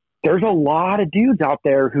there's a lot of dudes out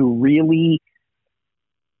there who really,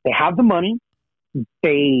 they have the money.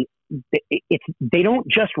 They don't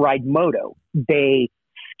just ride moto. They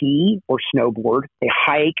ski or snowboard. They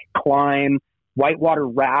hike, climb, whitewater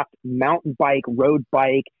raft, mountain bike, road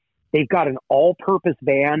bike. They've got an all-purpose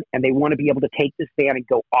van, and they want to be able to take this van and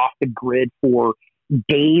go off the grid for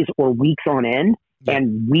days or weeks on end. Yeah.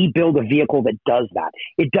 And we build a vehicle that does that.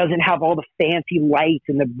 It doesn't have all the fancy lights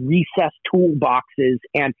and the recessed toolboxes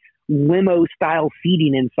and limo-style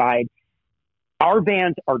seating inside. Our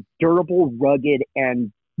vans are durable, rugged,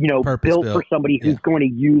 and built for somebody who's going to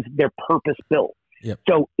use their purpose built. Yep.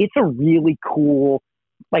 So it's a really cool,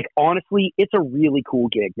 like, honestly, it's a really cool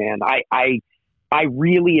gig, man. I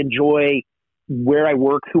really enjoy where I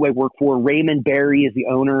work, who I work for. Raymond Berry is the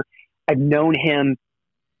owner. I've known him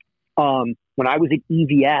when I was at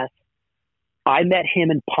EVS. I met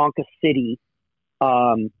him in Ponca City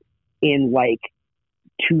in like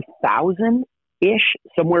 2000-ish,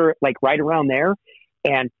 somewhere like right around there.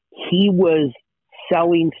 And he was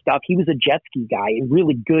selling stuff. He was a jet ski guy, a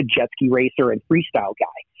really good jet ski racer and freestyle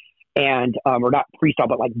guy. And, or not freestyle,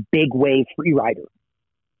 but like big wave free rider.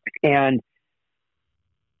 And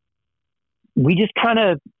we just kind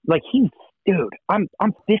of like, dude, I'm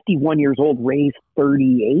 51 years old, raised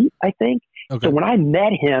 38, I think. Okay. So when I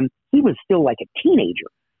met him, he was still like a teenager,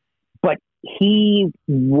 but he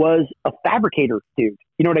was a fabricator dude.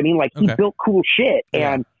 You know what I mean? Like, he built cool shit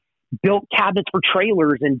and built cabinets for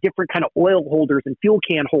trailers and different kind of oil holders and fuel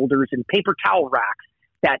can holders and paper towel racks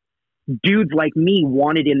that dudes like me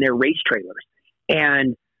wanted in their race trailers.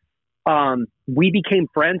 And we became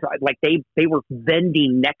friends. Like, they were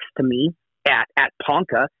vending next to me at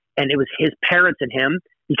Ponca, and it was his parents and him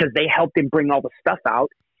because they helped him bring all the stuff out.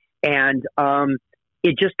 And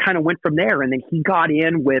it just kind of went from there. And then he got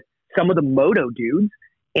in with some of the moto dudes,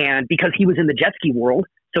 and because he was in the jet ski world,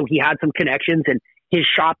 so he had some connections, and his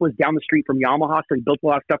shop was down the street from Yamaha. So he built a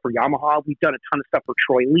lot of stuff for Yamaha. We've done a ton of stuff for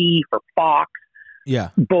Troy Lee, for Fox.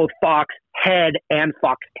 Yeah. Both Fox head and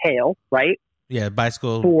Fox tail, right? Yeah.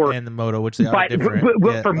 Bicycle and the moto, which they are different.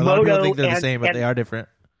 For moto, people think they're the same, but they are different.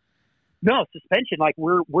 No, suspension. Like,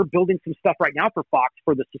 we're building some stuff right now for Fox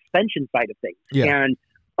for the suspension side of things. Yeah. And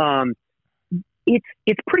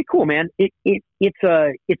it's pretty cool, man.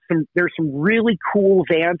 There's some really cool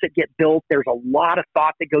vans that get built. There's a lot of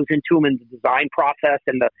thought that goes into them in the design process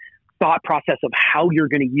and the thought process of how you're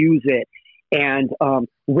going to use it. And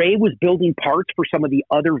Ray was building parts for some of the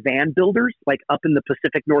other van builders, like up in the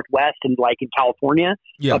Pacific Northwest and like in California,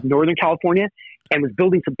 up Northern California, and was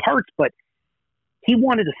building some parts, but he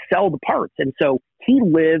wanted to sell the parts. And so he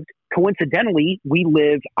lived, coincidentally,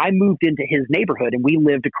 I moved into his neighborhood and we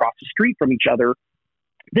lived across the street from each other.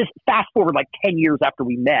 This fast forward like 10 years after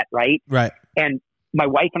we met, right? Right. And my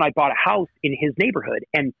wife and I bought a house in his neighborhood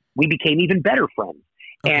and we became even better friends.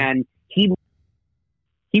 Okay. And he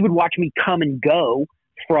would watch me come and go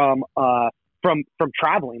from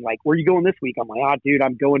traveling. Like, where are you going this week? I'm like, dude,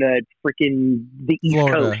 I'm going to freaking the East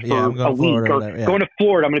Florida. Coast for a week, or going to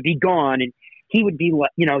Florida. I'm going to be gone. And he would be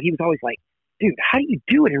like, he was always like, dude, how do you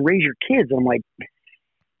do it and raise your kids? And I'm like,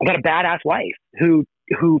 I got a badass wife who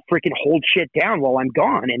freaking holds shit down while I'm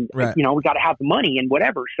gone. And, right. We got to have the money and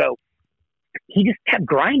whatever. So he just kept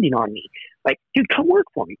grinding on me. Like, dude, come work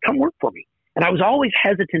for me. And I was always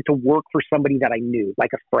hesitant to work for somebody that I knew,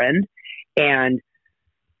 like a friend. And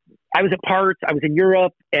I was at Parts. I was in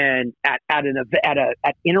Europe and at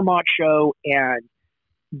Intermot show, and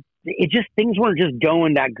things weren't just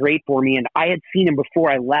going that great for me. And I had seen him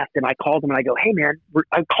before I left, and I called him and I go, hey man,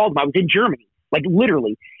 I called him. I was in Germany, like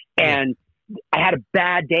literally, and I had a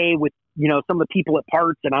bad day with some of the people at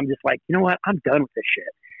Parts, and I'm just like, you know what, I'm done with this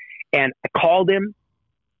shit. And I called him,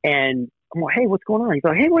 and I'm like, hey, what's going on? He's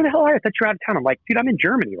like, hey, where the hell are you? I thought you were out of town. I'm like, dude, I'm in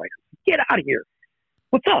Germany. Like, get out of here.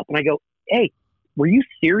 What's up? And I go, hey, were you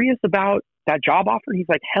serious about that job offer? He's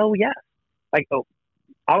like, hell yes. I go,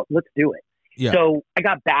 let's do it. Yeah. So I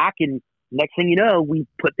got back, and next thing you know, we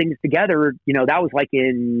put things together. That was like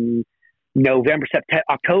in November, September,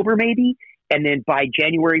 October maybe. And then by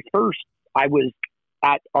January 1st, I was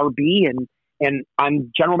at RB and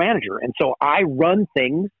I'm general manager. And so I run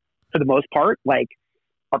things for the most part, like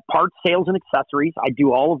our parts, sales, and accessories. I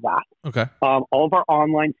do all of that. Okay. All of our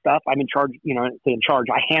online stuff, I'm in charge.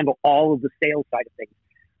 I handle all of the sales side of things.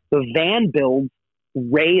 The van build,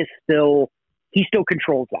 Ray he still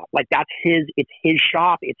controls that. Like it's his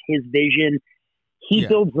shop. It's his vision. He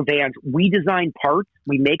builds the vans. We design parts.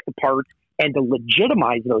 We make the parts, and to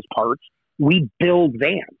legitimize those parts, we build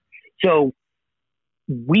vans. So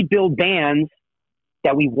we build vans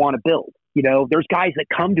that we want to build. There's guys that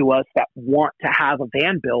come to us that want to have a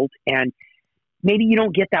van built, and maybe you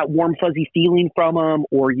don't get that warm, fuzzy feeling from them,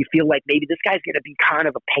 or you feel like maybe this guy's going to be kind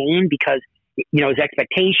of a pain because, his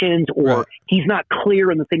expectations, or he's not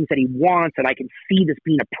clear in the things that he wants, and I can see this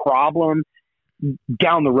being a problem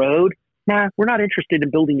down the road. Nah, we're not interested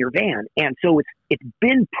in building your van. And so it's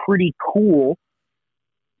been pretty cool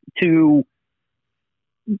to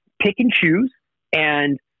pick and choose.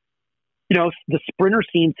 And the sprinter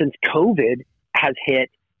scene since COVID has hit,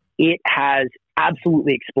 it has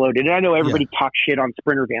absolutely exploded. And I know everybody talks shit on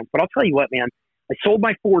sprinter vans, but I'll tell you what, man, I sold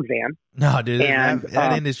my Ford van. No, dude, and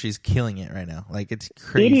that industry's killing it right now. Like, it's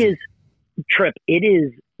crazy. It is, Trip.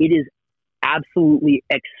 It is absolutely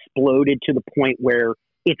exploded to the point where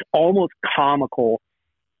it's almost comical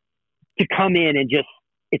to come in and just,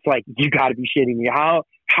 it's like, you got to be shitting me. How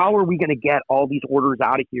are we going to get all these orders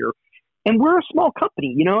out of here? And we're a small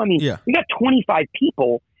company, we got 25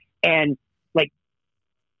 people, and like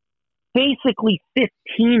basically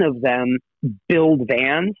 15 of them build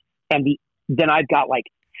vans. And then I've got like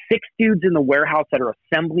 6 dudes in the warehouse that are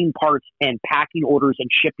assembling parts and packing orders and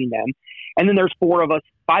shipping them. And then there's 5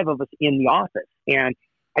 of us in the office. And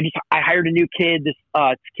I hired a new kid, this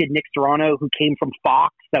kid, Nick Serrano, who came from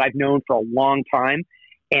Fox, that I've known for a long time.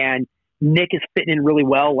 And Nick is fitting in really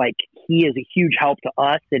well. Like, he is a huge help to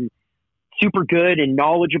us, and super good and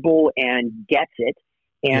knowledgeable and gets it.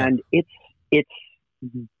 And it's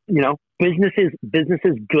business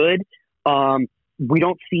is good. We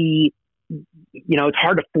don't see, it's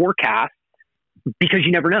hard to forecast because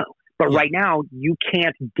you never know. But right now you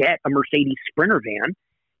can't get a Mercedes Sprinter van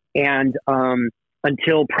and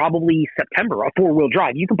until probably September, a 4-wheel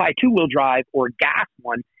drive. You can buy a 2-wheel drive or a gas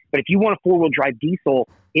one, but if you want a 4-wheel drive diesel,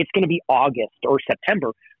 it's going to be August or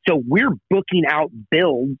September. So we're booking out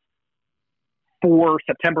builds for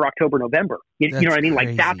September, October, November. You know what I mean? Crazy.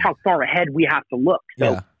 Like, that's how far ahead we have to look.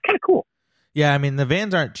 So kind of cool. Yeah, I mean, the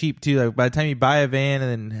vans aren't cheap too. Like, by the time you buy a van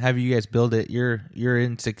and then have you guys build it, you're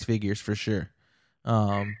in 6 figures for sure.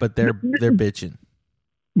 But they're bitching.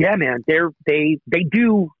 Yeah, man. They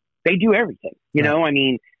do everything. You know, I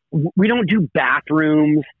mean, we don't do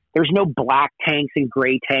bathrooms. There's no black tanks and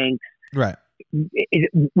gray tanks. Right.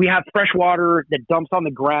 We have fresh water that dumps on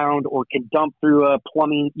the ground or can dump through a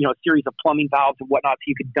plumbing, series of plumbing valves and whatnot. So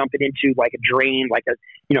you could dump it into like a drain, like if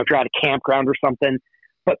you're at a campground or something.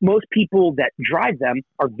 But most people that drive them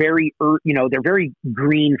are very, they're very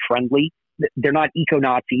green friendly. They're not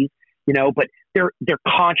eco-Nazis. but they're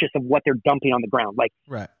conscious of what they're dumping on the ground. Like,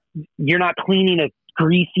 right. You're not cleaning a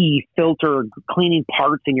greasy filter, cleaning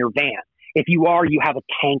parts in your van. If you are, you have a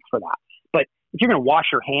tank for that. But if you're going to wash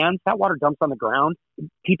your hands, that water dumps on the ground.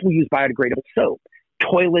 People use biodegradable soap.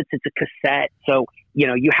 Toilets, it's a cassette. So,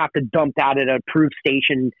 you have to dump that at a approved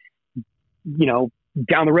station,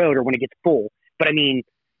 down the road or when it gets full. But I mean,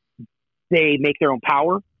 they make their own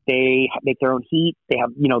power. They make their own heat. They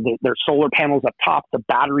have, their solar panels up top, the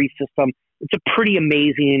battery system. It's a pretty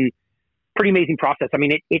amazing process. I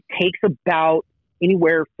mean, it takes about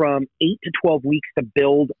anywhere from 8 to 12 weeks to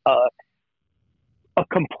build a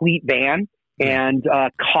complete van, and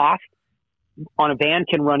cost on a van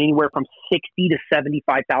can run anywhere from $60,000 to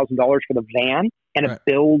 $75,000 for the van, and a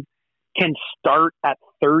build can start at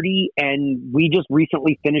 30. And we just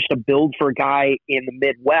recently finished a build for a guy in the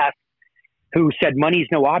Midwest who said money's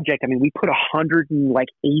no object. I mean, we put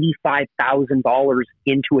 $185,000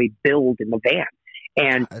 into a build in the van,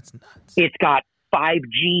 and that's nuts. It's got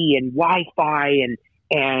 5G and Wi-Fi and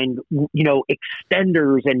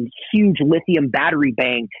extenders and huge lithium battery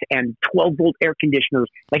banks and 12-volt air conditioners.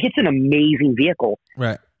 Like, it's an amazing vehicle.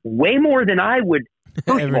 Right. Way more than I would,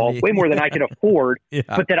 first of all, way more than I could afford, yeah.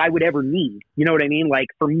 but that I would ever need. You know what I mean? Like,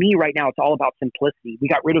 for me right now, it's all about simplicity. We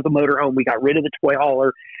got rid of the motorhome. We got rid of the toy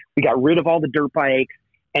hauler. We got rid of all the dirt bikes.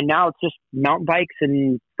 And now it's just mountain bikes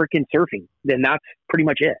and freaking surfing. Then that's pretty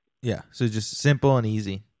much it. Yeah. So just simple and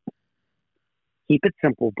easy. Keep it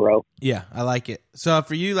simple, bro. Yeah, I like it. So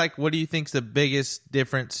for you, like, what do you think's the biggest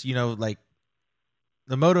difference? Like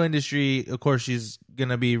the moto industry, of course, she's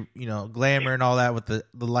gonna be, glamour and all that with the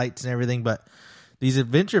lights and everything, but these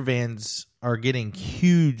adventure vans are getting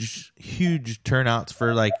huge turnouts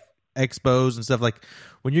for like expos and stuff. Like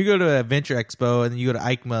when you go to an adventure expo and then you go to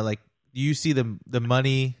EICMA, like, do you see the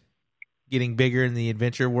money getting bigger in the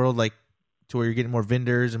adventure world, like, to where you're getting more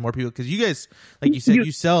vendors and more people? Because you guys, like you said,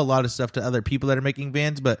 you sell a lot of stuff to other people that are making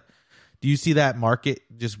vans, but do you see that market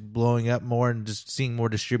just blowing up more and just seeing more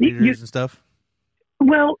distributors and stuff?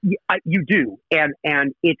 Well, you do. And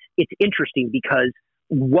it's interesting because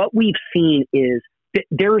what we've seen is that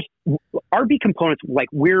there's RB Components, like,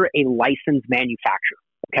 we're a licensed manufacturer,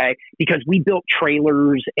 okay? Because we built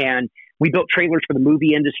trailers for the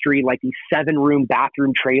movie industry, like these 7-room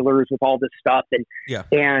bathroom trailers with all this stuff.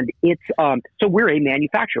 And it's, so we're a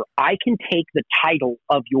manufacturer. I can take the title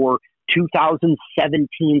of your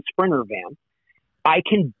 2017 Sprinter van. I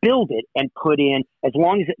can build it and put in, as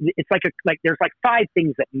long as it's there's 5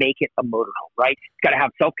 things that make it a motorhome, right? It's got to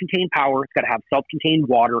have self-contained power. It's got to have self-contained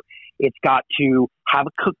water. It's got to have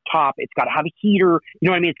a cooktop. It's got to have a heater. You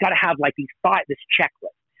know what I mean? It's got to have like this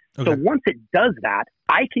checklist. Okay. So once it does that,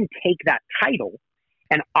 I can take that title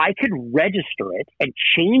and I could register it and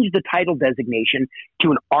change the title designation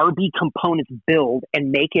to an RB Components build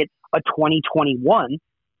and make it a 2021,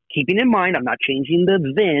 keeping in mind I'm not changing the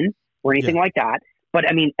VIN or anything like that. But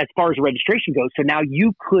I mean, as far as registration goes, so now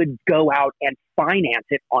you could go out and finance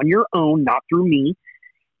it on your own, not through me,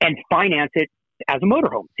 and finance it as a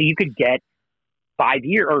motorhome. So you could get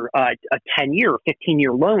 5-year or a 10-year or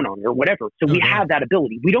 15-year loan on it or whatever. So we have that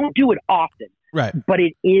ability. We don't do it often, right? But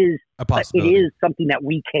it is a possibility. It is something that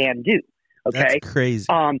we can do. Okay, that's crazy.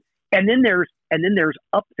 And then there's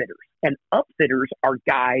upfitters, and upfitters are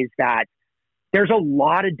guys that there's a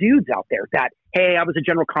lot of dudes out there that, hey, I was a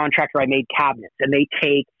general contractor, I made cabinets, and they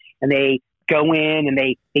go in and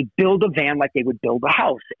they build a van like they would build a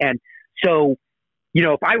house. And so,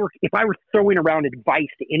 if I were throwing around advice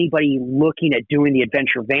to anybody looking at doing the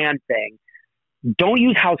adventure van thing, don't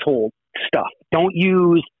use household stuff. Don't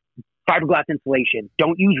use fiberglass insulation.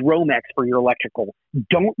 Don't use Romex for your electrical.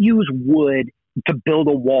 Don't use wood to build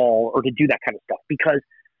a wall or to do that kind of stuff, because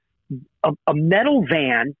a metal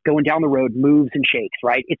van going down the road moves and shakes,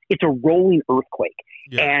 right? It's a rolling earthquake.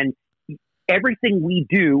 Yeah. And everything we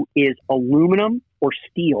do is aluminum or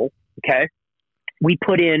steel, okay? We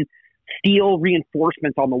put in steel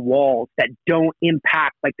reinforcements on the walls that don't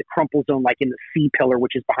impact like the crumple zone, like in the C-pillar,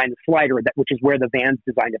 which is behind the slider, which is where the van's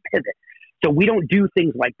designed to pivot. So we don't do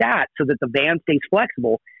things like that so that the van stays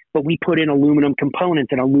flexible, but we put in aluminum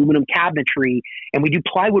components and aluminum cabinetry, and we do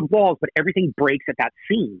plywood walls, but everything breaks at that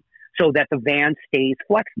seam so that the van stays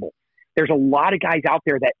flexible. There's a lot of guys out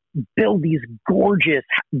there that build these gorgeous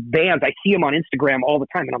vans. I see them on Instagram all the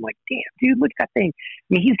time, and I'm like, damn, dude, look at that thing. I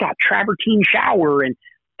mean, he's got travertine shower and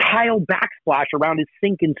tile backsplash around his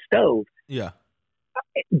sink and stove. Yeah.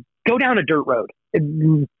 Go down a dirt road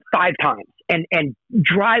 5 times and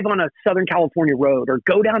drive on a Southern California road, or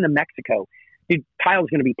go down to Mexico. Dude, tile's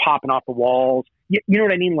going to be popping off the walls. You know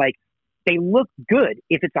what I mean? Like, they look good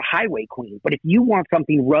if it's a highway queen. But if you want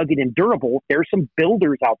something rugged and durable, there's some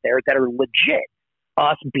builders out there that are legit,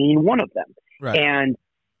 us being one of them. Right. And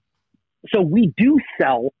so we do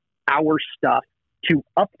sell our stuff to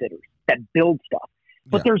upfitters that build stuff.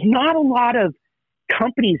 But there's not a lot of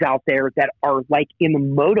companies out there that are like in the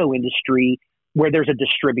moto industry where there's a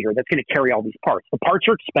distributor that's going to carry all these parts. The parts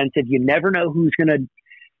are expensive. You never know who's going to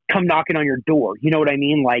come knocking on your door. You know what I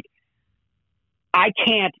mean? Like, I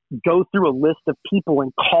can't go through a list of people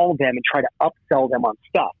and call them and try to upsell them on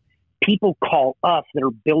stuff. People call us that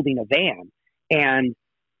are building a van, and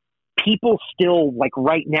people still, like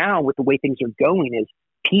right now with the way things are going, is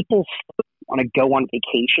people still want to go on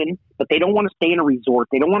vacation, but they don't want to stay in a resort.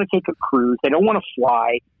 They don't want to take a cruise. They don't want to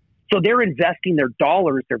fly. So they're investing their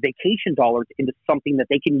dollars, their vacation dollars, into something that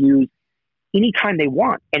they can use anytime they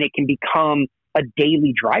want. And it can become a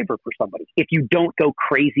daily driver for somebody if you don't go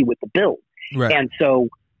crazy with the build. Right. And so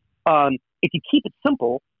if you keep it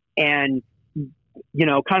simple and, you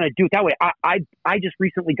know, kind of do it that way. I just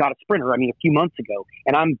recently got a Sprinter, a few months ago,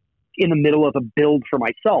 and I'm in the middle of a build for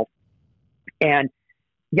myself. And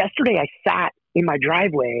yesterday I sat in my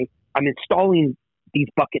driveway. I'm installing these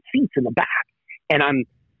bucket seats in the back, and I'm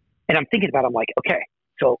thinking about it. I'm like, okay,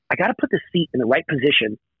 so I got to put the seat in the right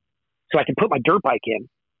position so I can put my dirt bike in.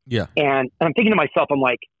 Yeah. And I'm thinking to myself, I'm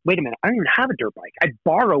like, wait a minute, I don't even have a dirt bike. I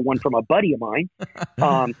borrow one from a buddy of mine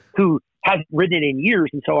who hasn't ridden it in years.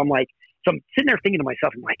 And so I'm like, so I'm sitting there thinking to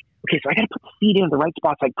myself, I'm like, okay, so I got to put the seat in the right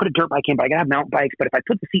spot. So I put a dirt bike in, but I got to have mountain bikes. But if I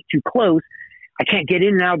put the seat too close, I can't get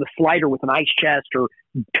in and out of the slider with an ice chest or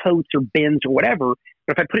totes or bins or whatever.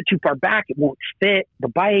 But if I put it too far back, it won't fit the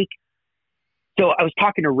bike. So I was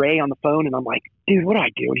talking to Ray on the phone, and I'm like, dude, what do I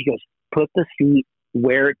do? And he goes, put the seat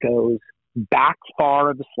where it goes, back far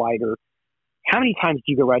of the slider. How many times do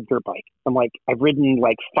you go ride a dirt bike? I'm like, I've ridden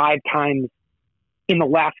like 5 times in the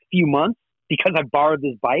last few months because I borrowed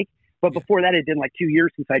this bike. But before that, it had been like 2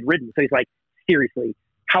 years since I'd ridden. So he's like, seriously,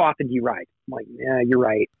 how often do you ride? I'm like, yeah, you're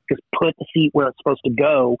right. Just put the seat where it's supposed to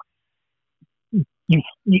go.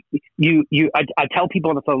 I tell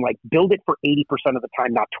people on the phone, like, build it for 80% of the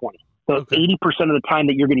time, not 20. So Okay. 80% of the time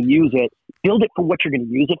that you're going to use it, build it for what you're going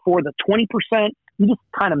to use it for. The 20%, you just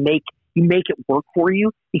kind of make it work for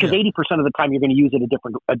you, because 80% of the time you're going to use it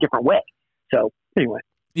a different way. So anyway.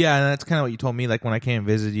 Yeah, and that's kind of what you told me, like when I came and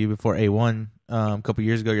visited you before A1 a couple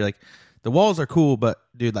years ago. You're like, the walls are cool, but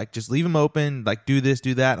dude, like, just leave them open, like do this,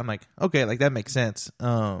 do that. I'm like, okay, like that makes sense.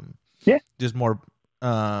 Yeah. Just more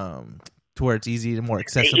to where it's easy and more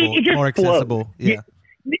accessible. It just more accessible. flows. Yeah.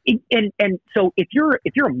 And so if you're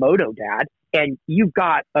a moto dad and you've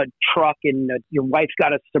got a truck and your wife's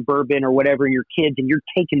got a Suburban or whatever, and your kids, and you're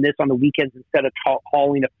taking this on the weekends instead of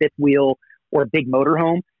hauling a fifth wheel or a big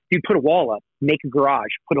motorhome, you put a wall up, make a garage,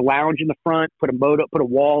 put a lounge in the front, put a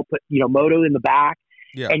wall, put moto in the back,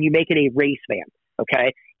 and you make it a race van.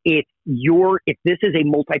 Okay. If this is a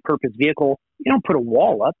multi-purpose vehicle, you don't put a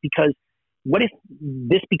wall up, because what if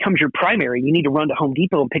this becomes your primary? You need to run to Home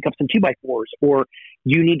Depot and pick up some 2x4s, or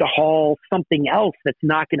you need to haul something else that's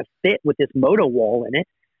not going to fit with this moto wall in it.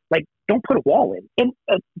 Like, don't put a wall in. And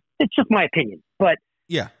it's just my opinion. But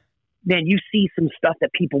yeah, man, you see some stuff that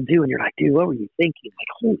people do, and you're like, dude, what were you thinking? Like,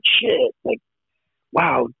 holy shit! Like,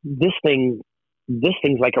 wow, this thing's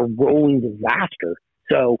like a rolling disaster.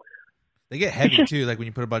 So they get heavy too. Like when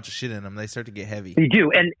you put a bunch of shit in them, they start to get heavy. They do,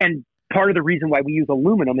 and part of the reason why we use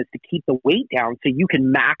aluminum is to keep the weight down, so you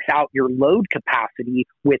can max out your load capacity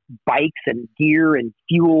with bikes and gear and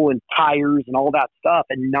fuel and tires and all that stuff,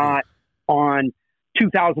 and not on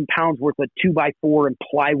 2,000 pounds worth of 2x4 and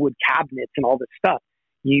plywood cabinets and all this stuff.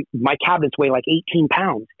 My cabinets weigh like 18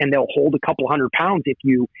 pounds, and they'll hold a couple hundred pounds if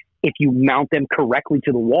you mount them correctly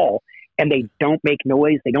to the wall, and they don't make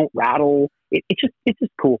noise, they don't rattle. It's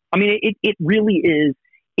just cool. I mean, it really is.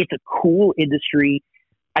 It's a cool industry.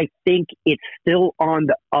 I think it's still on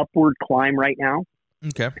the upward climb right now.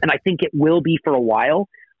 Okay. And I think it will be for a while.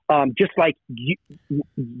 Just like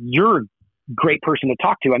you're a great person to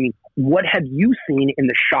talk to. I mean, what have you seen in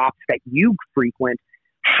the shops that you frequent?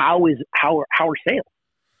 How are sales?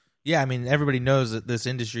 Yeah, I mean, everybody knows that this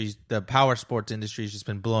industry, the power sports industry, has just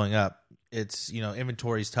been blowing up. It's,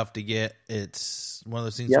 inventory is tough to get. It's one of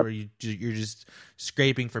those things where you're just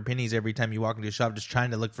scraping for pennies every time you walk into a shop, just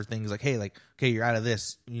trying to look for things like, hey, like, okay, you're out of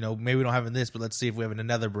this. Maybe we don't have in this, but let's see if we have in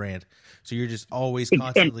another brand. So you're just always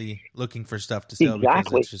constantly looking for stuff to sell, because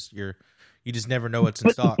it's just you just never know what's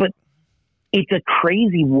in stock. But it's a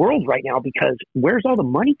crazy world right now, because where's all the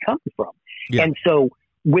money coming from? Yeah. And so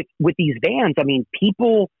with these vans, I mean,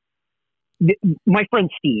 people. My friend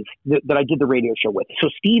Steve, that I did the radio show with. So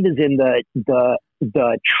Steve is in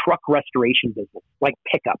the truck restoration business, like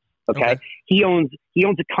pickups. Okay. He owns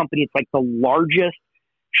a company. It's like the largest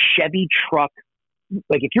Chevy truck.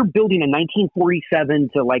 Like if you're building a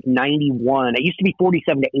 1947 to like 91, it used to be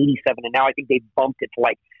 47 to 87. And now I think they've bumped it to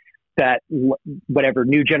like that, whatever,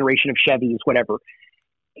 new generation of Chevys, whatever.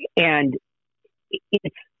 And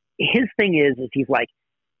it's, his thing is he's like,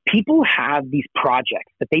 people have these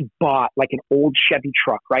projects that they bought, like an old Chevy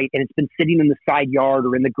truck, right? And it's been sitting in the side yard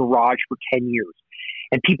or in the garage for 10 years.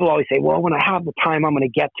 And people always say, well, when I have the time, I'm going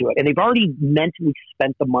to get to it. And they've already mentally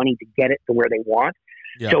spent the money to get it to where they want.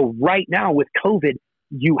 Yeah. So right now with COVID,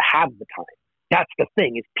 you have the time. That's the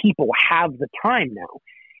thing, is people have the time now.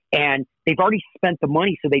 And they've already spent the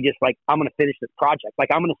money. So they just like, I'm going to finish this project. Like,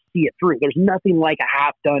 I'm going to see it through. There's nothing like a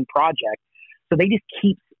half-done project. So they just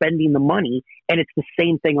keep spending the money. And it's the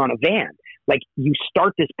same thing on a van. Like, you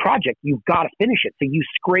start this project, you've got to finish it. So you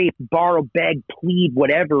scrape, borrow, beg, plead,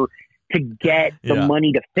 whatever, to get the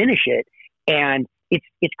money to finish it. And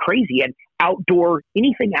it's crazy. And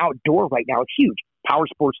anything outdoor right now is huge. Power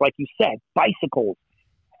sports, like you said, bicycles,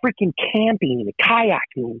 freaking camping,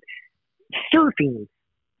 kayaking, surfing.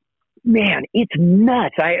 Man, it's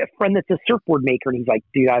nuts. I have a friend that's a surfboard maker, and he's like,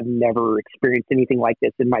 dude, I've never experienced anything like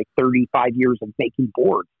this in my 35 years of making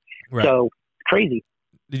boards. Right. So it's crazy.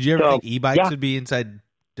 Did you ever think e-bikes would be inside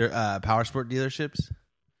power sport dealerships?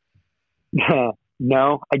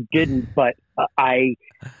 No, I didn't. But that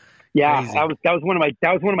was one of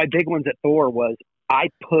my big ones at Thor. Was I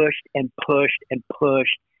pushed and pushed and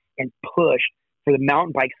pushed and pushed for the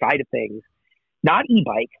mountain bike side of things, not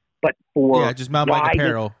e-bikes, but for just mountain bike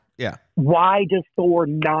apparel. Why does Thor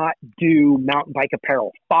not do mountain bike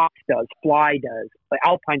apparel? Fox does, Fly does,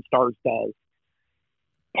 Alpine Stars does.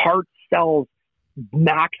 Parts sells,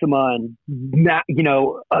 Maxima, and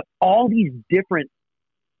all these different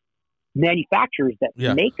manufacturers that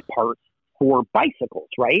make parts for bicycles,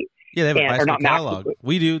 right? Yeah, they have a bicycle catalog.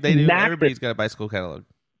 We do. They do. Everybody's got a bicycle catalog.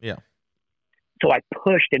 Yeah. So I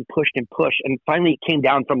pushed and pushed and pushed, and finally it came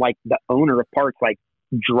down from like the owner of parts, like,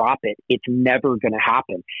 drop it. It's never going to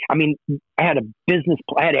happen. I mean, I had a business,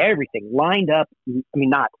 I had everything lined up.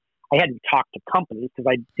 I hadn't talked to companies because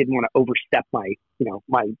I didn't want to overstep my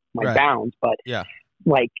bounds, but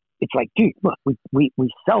it's like, dude, look, we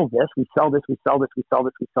sell this, we sell this, we sell this, we sell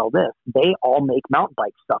this, we sell this. They all make mountain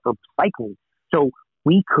bike stuff or cycling. So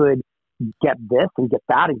we could get this and get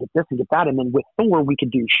that and get this and get that. And then with Thor, we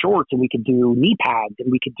could do shorts and we could do knee pads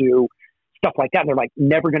and we could do stuff like that. And they're like,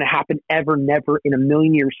 never going to happen, ever, never in a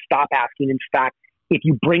million years. Stop asking. In fact, if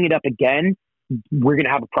you bring it up again, we're going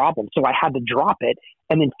to have a problem. So I had to drop it.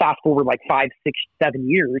 And then fast forward like 5, 6, 7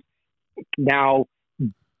 years. Now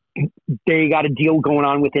they got a deal going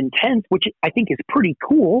on with Intense, which I think is pretty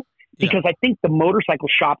cool because I think the motorcycle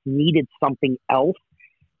shop needed something else.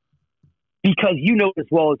 Because you know as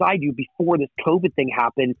well as I do, before this COVID thing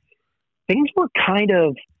happened, things were kind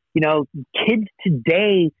of, kids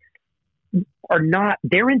today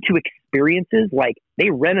they're into experiences. Like, they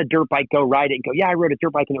rent a dirt bike, go ride it, and go, yeah, I rode a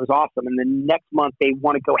dirt bike and it was awesome. And then next month they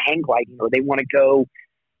want to go hang gliding, or they want to go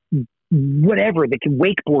whatever, they can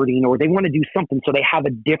wakeboarding, or they want to do something. So they have a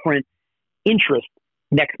different interest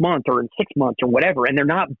next month or in 6 months or whatever. And they're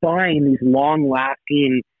not buying these long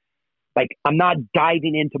lasting, like, I'm not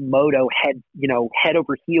diving into moto head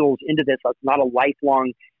over heels into this. That's not a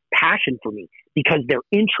lifelong passion for me, because their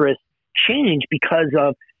interests change because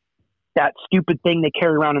of that stupid thing they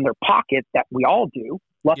carry around in their pocket that we all do.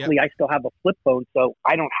 Luckily, I still have a flip phone, so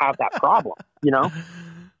I don't have that problem,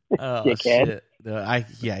 Oh, dickhead. Shit. No,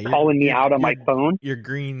 you're calling me out on my phone. Your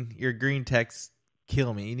green texts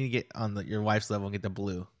kill me. You need to get on your wife's level and get the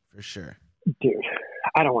blue for sure. Dude,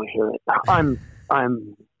 I don't want to hear it.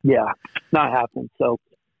 I'm not happening. So,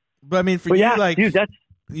 but I mean, for you, like, dude,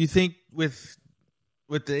 you think with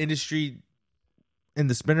the industry in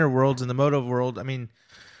the spinner worlds and the moto world, I mean,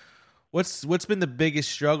 what's been the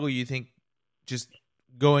biggest struggle you think just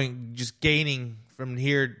gaining from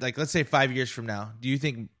here? Like, let's say 5 years from now, do you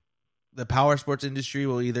think the power sports industry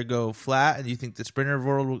will either go flat, and do you think the sprinter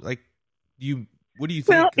world will, what do you think?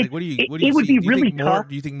 Well, like, what do you it see? would be really tough.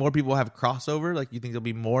 Do you think more people have crossover? Like, you think there'll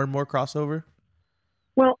be more and more crossover?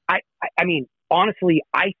 Well, I mean, honestly,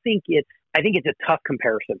 I think it's a tough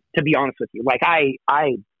comparison, to be honest with you. Like,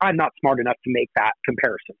 I'm not smart enough to make that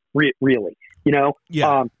comparison, really,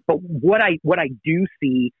 Yeah. But what I do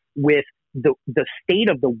see with the state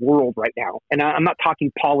of the world right now, and I'm not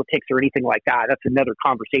talking politics or anything like that. That's another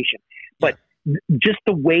conversation. But just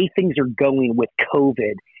the way things are going with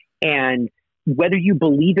COVID, and whether you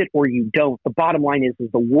believe it or you don't, the bottom line is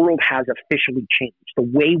the world has officially changed. The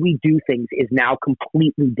way we do things is now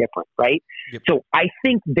completely different, right? Yep. So I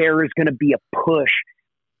think there is going to be a push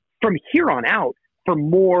from here on out for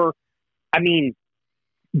more, I mean,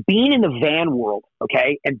 being in the van world,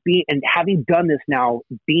 okay, and having done this now,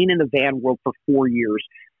 being in the van world for 4 years,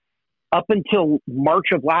 up until March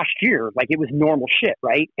of last year, like it was normal shit,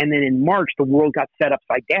 right? And then in March, the world got set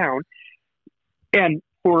upside down. And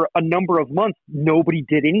for a number of months, nobody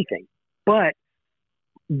did anything. But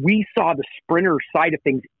we saw the sprinter side of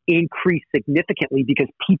things increase significantly because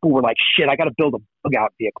people were like, shit, I got to build a bug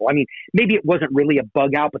out vehicle. I mean, maybe it wasn't really a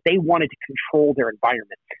bug out, but they wanted to control their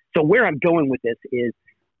environment. So where I'm going with this is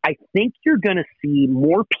I think you're going to see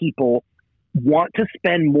more people want to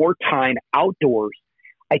spend more time outdoors.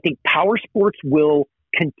 I think power sports will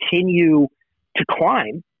continue to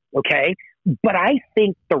climb, okay? But I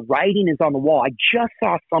think the writing is on the wall. I just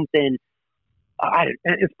saw something,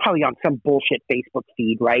 it's probably on some bullshit Facebook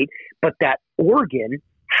feed, right? But that Oregon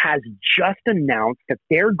has just announced that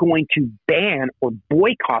they're going to ban or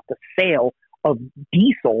boycott the sale of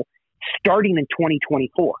diesel starting in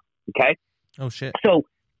 2024, okay? Oh, shit. So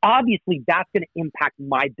obviously that's going to impact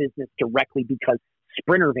my business directly because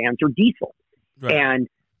Sprinter vans are diesel. Right. And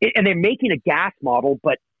they're making a gas model,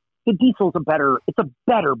 but the diesel's a better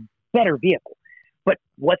vehicle. But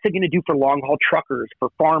what's it going to do for long haul truckers, for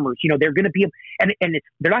farmers? You know, they're going to be,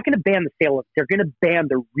 they're not going to ban the sale of, they're going to ban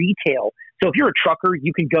the retail. So if you're a trucker,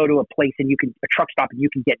 you can go to a place and a truck stop and you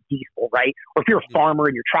can get diesel, right? Or if you're a farmer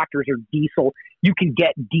and your tractors are diesel, you can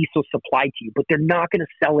get diesel supplied to you, but they're not going to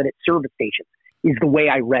sell it at service stations, is the way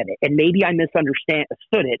I read it. And maybe I misunderstood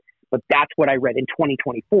it, but that's what I read in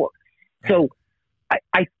 2024. So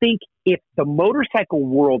I think if the motorcycle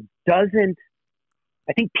world doesn't,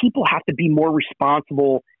 I think people have to be more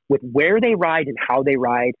responsible with where they ride and how they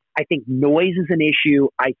ride. I think noise is an issue.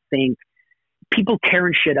 I think people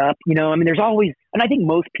tearing shit up, you know, I mean, there's always, and I think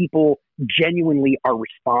most people genuinely are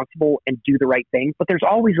responsible and do the right thing, but there's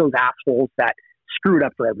always those assholes that screw it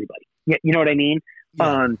up for everybody. You know what I mean?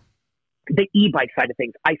 Yeah. The e-bike side of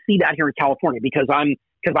things, I see that here in California because I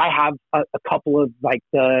have a couple of like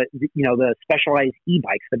the specialized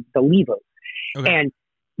e-bikes, the Levos, and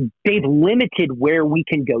they've limited where we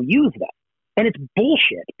can go use them. And it's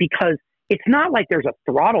bullshit because it's not like there's a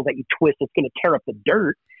throttle that you twist that's going to tear up the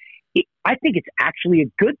dirt. I think it's actually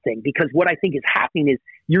a good thing because what I think is happening is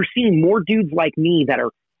you're seeing more dudes like me that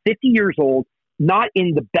are 50 years old, not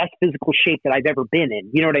in the best physical shape that I've ever been in.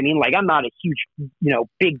 You know what I mean? Like I'm not a huge,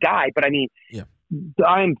 big guy, but I mean,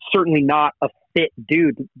 I'm certainly not a fit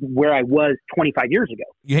dude where I was 25 years ago.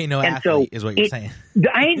 You ain't no athlete is what you're saying.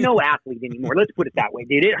 I ain't no athlete anymore. Let's put it that way,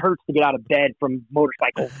 dude. It hurts to get out of bed from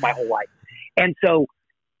motorcycles my whole life. And so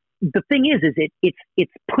the thing is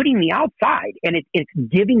it's putting me outside and it's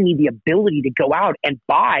giving me the ability to go out and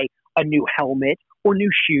buy a new helmet or new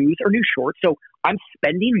shoes or new shorts. So I'm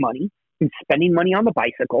spending money on the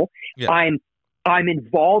bicycle. Yeah. I'm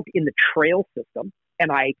involved in the trail system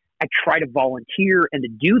and I try to volunteer and to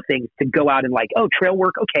do things to go out and like, oh, trail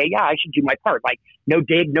work. Okay. Yeah, I should do my part. Like no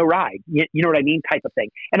dig, no ride. You know what I mean? Type of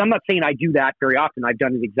thing. And I'm not saying I do that very often. I've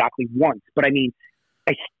done it exactly once, but I mean,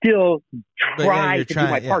 I still try to do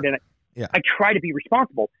my part and I try to be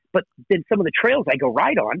responsible. But then some of the trails I go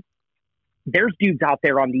ride on, there's dudes out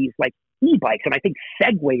there on these like e-bikes. And I think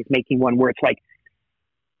Segway is making one where it's like,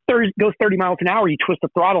 goes 30 miles an hour, you twist the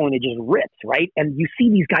throttle and it just rips, right? And you see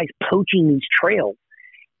these guys poaching these trails.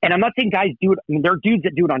 And I'm not saying guys do it. I mean, there are dudes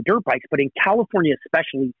that do it on dirt bikes, but in California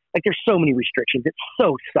especially, like there's so many restrictions. It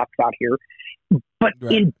so sucks out here. But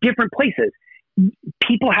in different places,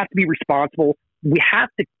 people have to be responsible. We have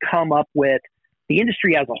to come up with, the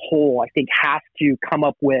industry as a whole, I think, has to come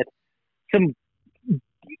up with some,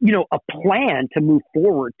 a plan to move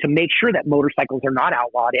forward to make sure that motorcycles are not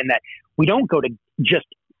outlawed and that we don't go to just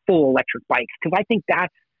full electric bikes. Because I think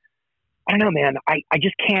that's, I don't know, man. I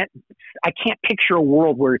just can't picture a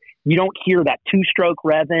world where you don't hear that 2-stroke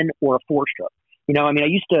revving or a 4-stroke. I mean, I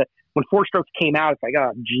used to, when 4-strokes came out, it's like,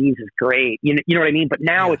 oh, Jesus, great. You know what I mean? But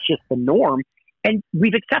now it's just the norm and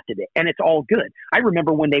we've accepted it and it's all good. I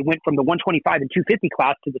remember when they went from the 125 and 250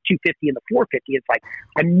 class to the 250 and the 450, it's like,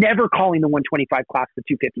 I'm never calling the 125 class the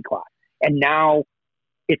 250 class. And now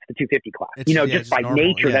it's the 250 class, just by normal,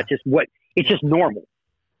 nature, that's just what, it's just normal.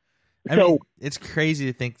 I mean, it's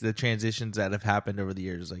crazy to think the transitions that have happened over the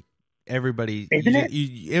years. Like everybody, isn't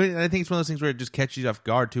it? I think it's one of those things where it just catches you off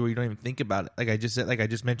guard too, where you don't even think about it. Like I just said, like I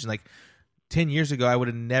just mentioned, like 10 years ago, I would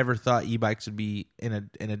have never thought e-bikes would be in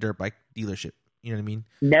a dirt bike dealership. You know what I mean?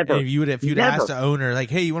 Never. And if you'd asked the owner, like,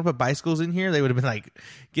 "Hey, you want to put bicycles in here?" They would have been like,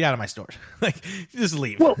 "Get out of my store! Like, just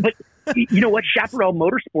leave." Well, but you know what? Chaparral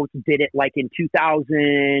Motorsports did it like in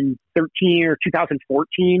 2013 or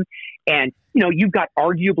 2014, and you've got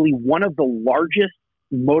arguably one of the largest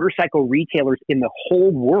motorcycle retailers in the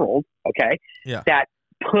whole world, okay, that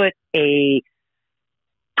put a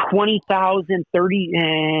 20,000,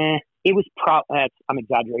 30, it was I'm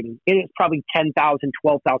exaggerating. It is probably 10,000,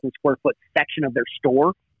 12,000 square foot section of their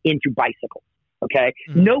store into bicycles, okay?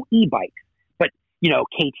 Mm-hmm. No e-bikes, but,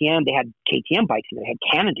 KTM, they had KTM bikes in there. They had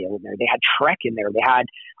Cannondale in there. They had Trek in there. They had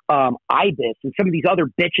Ibis and some of these other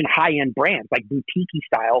bitchin' high-end brands like boutique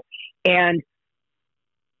style. And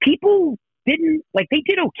people didn't, they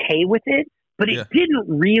did okay with it, but it didn't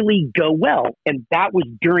really go well. And that was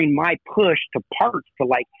during my push to parts to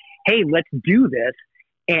hey, let's do this.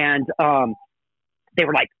 And they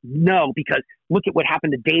were like, no, because look at what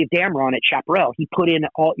happened to Dave Dameron at Chaparral. He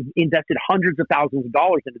invested hundreds of thousands of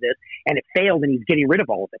dollars into this, and it failed, and he's getting rid of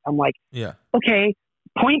all of it. I'm like, okay,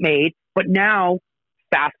 point made. But now,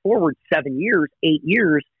 fast forward 7 years, 8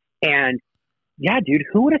 years, and dude,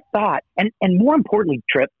 who would have thought? And more importantly,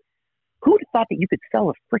 Trip, who would have thought that you could sell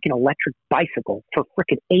a freaking electric bicycle for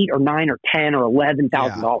freaking $8 or $9 or $10 or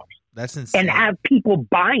 $11,000? That's insane. And have people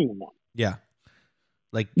buying them. Yeah.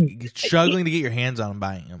 Struggling to get your hands on them,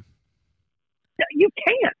 buying them. You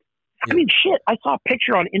can't. I mean, shit. I saw a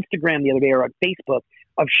picture on Instagram the other day or on Facebook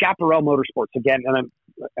of Chaparral Motorsports again, and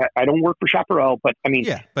I don't work for Chaparral, but I mean,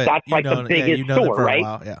 that's the biggest store,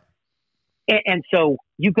 right? And so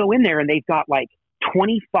you go in there, and they've got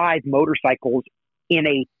 25 motorcycles in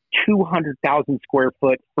a 200,000 square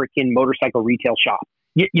foot freaking motorcycle retail shop.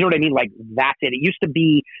 You know what I mean? That's it. It used to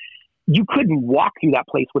be you couldn't walk through that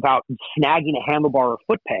place without snagging a handlebar or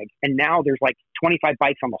foot peg. And now there's 25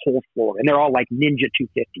 bikes on the whole floor, and they're all Ninja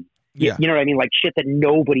 250. Yeah. You know what I mean? Shit that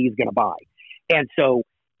nobody's going to buy. And so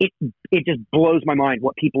it just blows my mind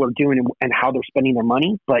what people are doing and how they're spending their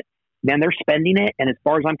money. But then they're spending it. And as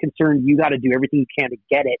far as I'm concerned, you got to do everything you can to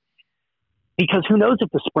get it. Because who knows if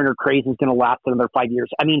the Sprinter craze is going to last another 5 years.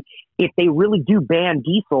 I mean, if they really do ban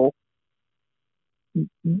diesel,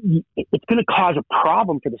 it's going to cause a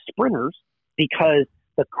problem for the Sprinters, because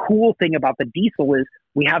the cool thing about the diesel is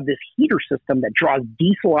we have this heater system that draws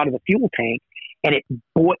diesel out of the fuel tank, and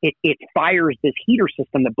it fires this heater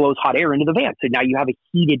system that blows hot air into the van. So now you have a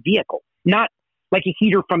heated vehicle, not like a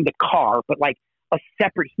heater from the car, but a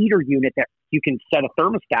separate heater unit that you can set a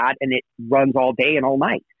thermostat and it runs all day and all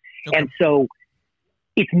night. Okay. And so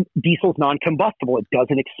diesel's non-combustible. It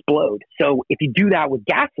doesn't explode. So if you do that with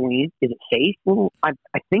gasoline, is it safe? Well, I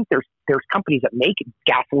think there's companies that make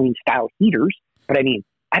gasoline style heaters, but I mean,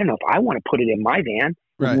 I don't know if I want to put it in my van.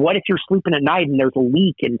 Right. What if you're sleeping at night and there's a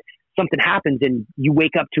leak and something happens and you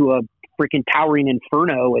wake up to a freaking towering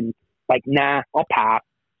inferno and nah, I'll pass.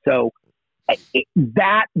 So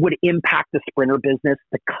that would impact the Sprinter business,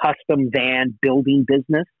 the custom van building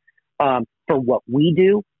business. For what we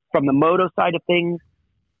do from the moto side of things,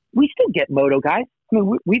 we still get moto guys. I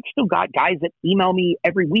mean, we've still got guys that email me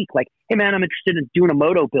every week hey man, I'm interested in doing a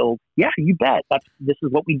moto build. Yeah, you bet. This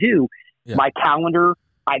is what we do. Yeah. My calendar,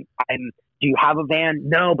 I'm do you have a van?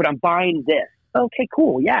 No, but I'm buying this. Okay,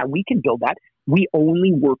 cool. Yeah, we can build that. We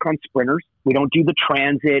only work on Sprinters. We don't do the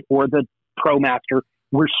Transit or the ProMaster.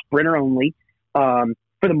 We're Sprinter only, for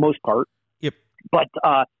the most part. Yep. But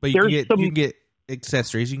you can get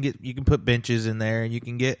accessories. You can put benches in there, and you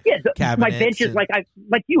can get cabinets. My benches, like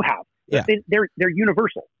you have. Yeah. They're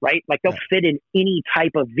universal, right? They'll fit in any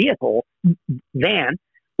type of vehicle, van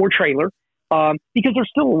or trailer. Because there's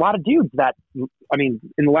still a lot of dudes that, I mean,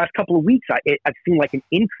 in the last couple of weeks, I've seen an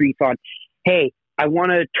increase on, hey, I want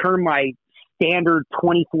to turn my standard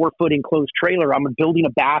 24-foot enclosed trailer. I'm building a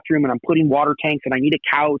bathroom, and I'm putting water tanks, and I need a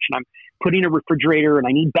couch, and I'm putting a refrigerator, and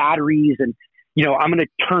I need batteries, and I'm going to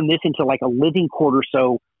turn this into a living quarter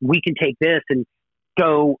so we can take this and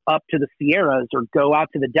go up to the Sierras or go out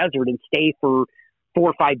to the desert and stay for 4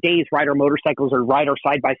 or 5 days, ride our motorcycles or ride our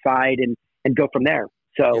side by side and go from there.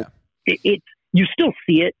 So you still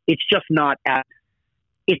see it. It's just not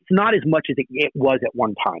as much as it was at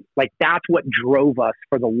one time. That's what drove us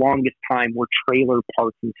for the longest time were trailer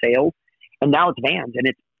parts and sales. And now it's vans, and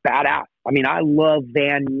it's badass. I mean, I love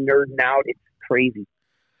van nerding out. It's crazy.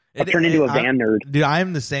 I'll turn into a van nerd. Dude,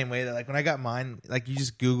 I'm the same way. That when I got mine, you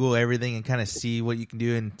just Google everything and kind of see what you can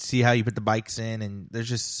do and see how you put the bikes in. And there's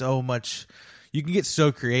just so much. You can get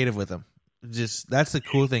so creative with them. Just that's the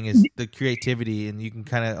cool thing is the creativity, and you can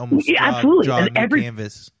kind of almost draw a new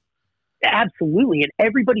canvas. Absolutely. And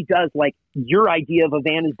everybody does. Your idea of a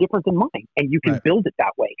van is different than mine, and you can build it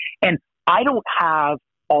that way. And I don't have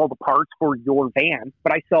all the parts for your van,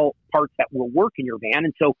 but I sell parts that will work in your van.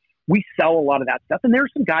 And so we sell a lot of that stuff. And there's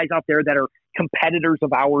some guys out there that are competitors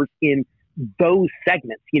of ours in those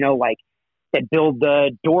segments, that build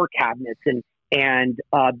the door cabinets and and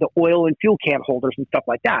the oil and fuel can holders and stuff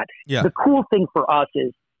like that. Yeah. The cool thing for us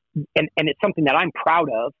is, and it's something that I'm proud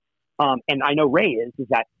of, and I know Ray is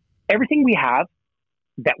that everything we have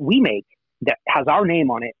that we make that has our name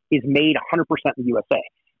on it is made 100% in the USA.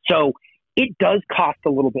 So it does cost a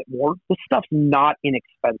little bit more. The stuff's not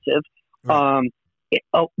inexpensive. Right.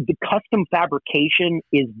 The custom fabrication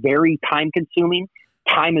is very time consuming.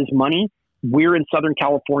 Time is money. We're in Southern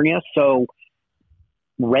California, so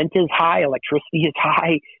rent is high, electricity is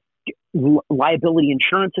high, liability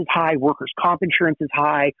insurance is high, workers' comp insurance is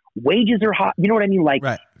high, wages are high. You know what I mean? Like,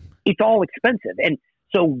 right. It's all expensive. And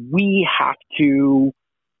so we have to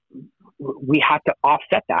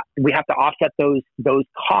offset that. We have to offset those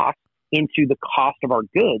costs into the cost of our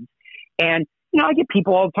goods. And, I get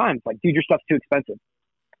people all the time. It's like, dude, your stuff's too expensive.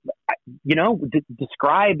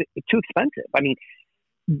 Describe too expensive. I mean,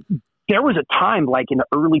 there was a time like in the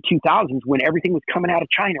early 2000s when everything was coming out of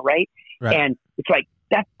China, right? And it's like,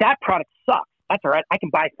 that product sucks. That's all right. I can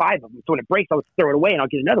buy 5 of them. So when it breaks, I'll throw it away and I'll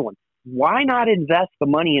get another one. Why not invest the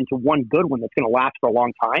money into one good one that's going to last for a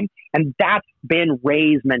long time? And that's been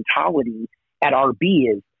Ray's mentality at RB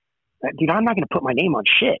is, dude, I'm not going to put my name on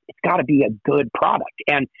shit. It's got to be a good product.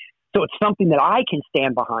 And so it's something that I can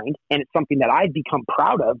stand behind, and it's something that I've become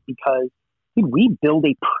proud of because we build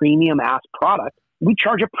a premium ass product. We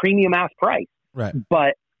charge a premium ass price. Right.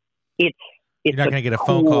 But it's you're not going to get a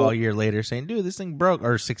phone call a year later saying, dude, this thing broke,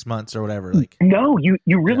 or 6 months or whatever. Like, no, you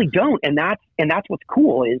really don't. And that's what's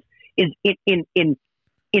cool is in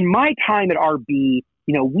my time at RB,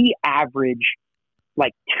 we average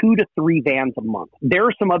like 2 to 3 vans a month. There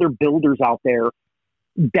are some other builders out there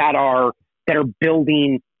that are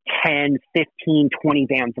building 10, 15, 20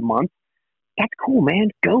 vans a month. That's cool, man.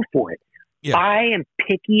 Go for it. Yeah. I am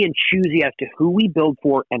picky and choosy as to who we build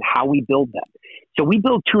for and how we build them. So we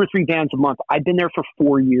build 2 or 3 vans a month. I've been there for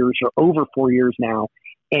 4 years or over 4 years now.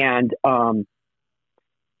 And, I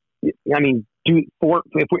mean, if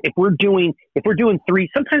we're doing 3,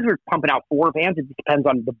 sometimes we're pumping out 4 vans. It just depends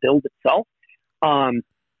on the build itself.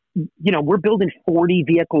 We're building 40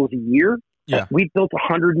 vehicles a year. Yeah. We've built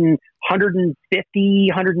 150,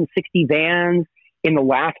 160 vans in the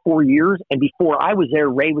last 4 years. And before I was there,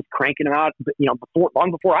 Ray was cranking them out,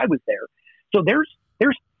 long before I was there. So there's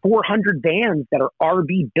 400 vans that are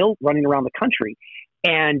RB built running around the country.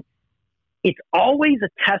 And it's always a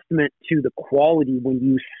testament to the quality when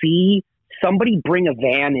you see somebody bring a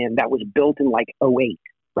van in that was built in like 2008,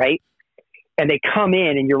 right? And they come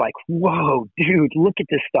in and you're like, whoa, dude, look at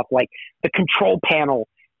this stuff. Like the control panel,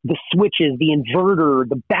 the switches, the inverter,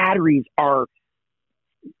 the batteries are,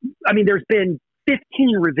 there's been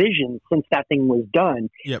 15 revisions since that thing was done,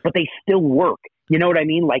 yep. But they still work. You know what I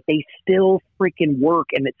mean? Like they still freaking work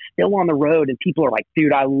and it's still on the road and people are like,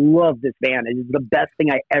 dude, I love this van. It is the best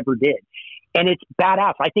thing I ever did. And it's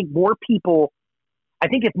badass. I think if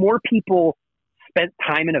more people spent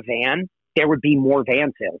time in a van, there would be more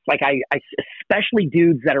van sales. Like I especially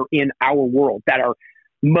dudes that are in our world that are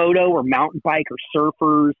moto or mountain bike or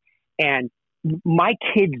surfers. And my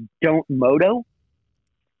kids don't moto.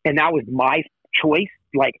 And that was my choice.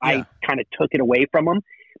 Like I kind of took it away from them,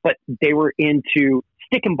 but they were into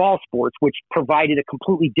stick and ball sports, which provided a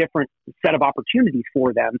completely different set of opportunities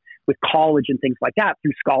for them with college and things like that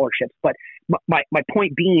through scholarships. But my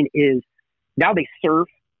point being is now they surf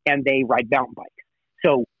and they ride mountain bikes.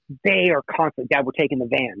 So they are constantly, Dad, we're taking the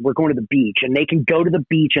van. We're going to the beach, and they can go to the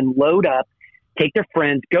beach and load up, take their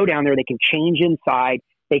friends, go down there. They can change inside.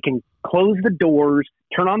 They can close the doors,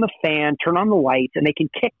 turn on the fan, turn on the lights, and they can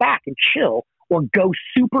kick back and chill or go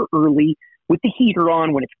super early with the heater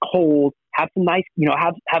on when it's cold, have some nice,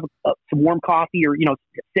 have some warm coffee or,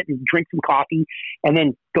 sit and drink some coffee and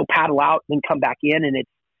then go paddle out and then come back in. And it's,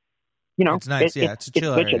 it's nice. It's a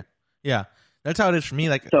chill area. Yeah. That's how it is for me.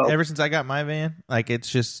 Like ever since I got my van, like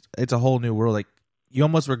it's a whole new world. Like you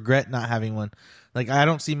almost regret not having one. Like I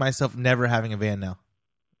don't see myself never having a van now.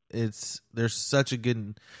 There's such a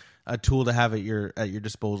good tool to have at your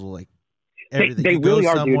disposal. Like everything they you really go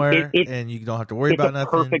are, somewhere dude. and you don't have to worry about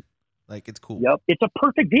nothing. Perfect, like it's cool. Yep, it's a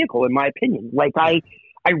perfect vehicle in my opinion. Like I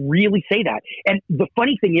really say that. And the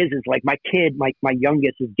funny thing is like my kid, my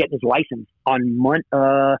youngest, is getting his license on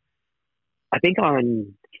I think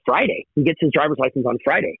on Friday. He gets his driver's license on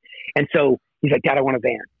Friday. And so he's like, Dad, I want a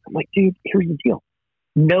van. I'm like, dude, here's the deal.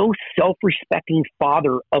 No self-respecting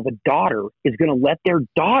father of a daughter is going to let their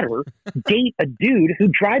daughter date a dude who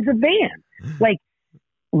drives a van. Like,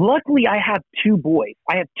 luckily I have 2 boys.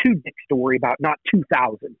 I have 2 dicks to worry about, not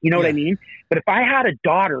 2,000. You know what I mean? But if I had a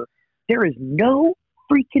daughter, there is no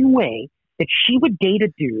freaking way that she would date a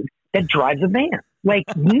dude that drives a van. Like,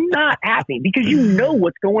 not happening because you know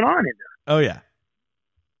what's going on in there. Oh yeah.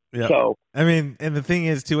 Yeah. So I mean, and the thing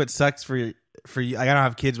is too, what sucks for you, like, I don't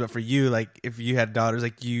have kids, but for you, like if you had daughters,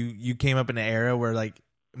 like you came up in an era where like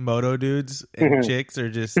moto dudes and chicks are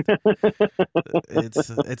just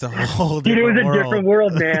it's a whole dude, different it was a different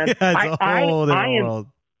world, man. Yeah, it's a whole different world.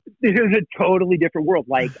 It was a totally different world.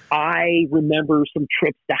 Like I remember some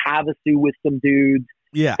trips to Havasu with some dudes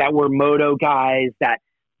that were moto guys, that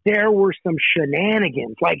there were some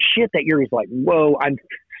shenanigans, like shit that you're just like, whoa, I'm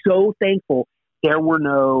so thankful there were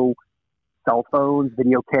no cell phones,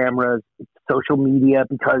 video cameras, social media,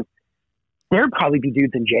 because there'd probably be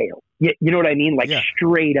dudes in jail. You know what I mean? Like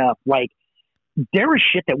straight up, like there was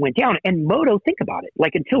shit that went down. And moto, think about it.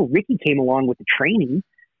 Like until Ricky came along with the training,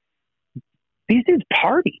 these dudes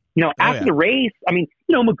party. You know, after the race, I mean,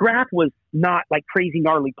 you know, McGrath was not like crazy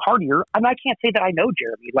gnarly partier. I mean, I can't say that I know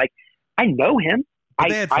Jeremy. Like I know him. But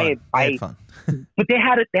they had fun. But they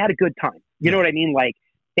had a good time. You know what I mean? Like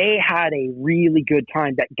they had a really good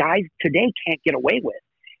time that guys today can't get away with.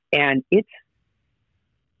 And it's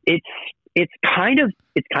kind of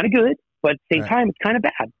good, but at the same time, it's kind of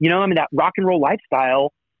bad. You know, I mean, that rock and roll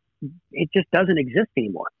lifestyle, it just doesn't exist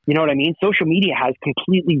anymore. You know what I mean? Social media has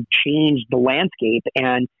completely changed the landscape.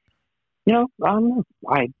 And, you know, I don't know.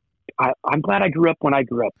 I'm glad I grew up when I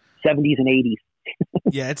grew up, 70s and 80s.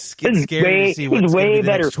 Yeah, it's scary to see what's going to be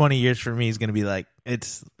the next 20 years for me is going to be like.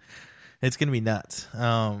 It's going to be nuts.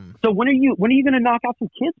 So when are you going to knock out some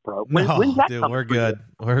kids, bro? When's that dude, we're good.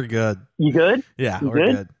 We're good. You good? Yeah, we're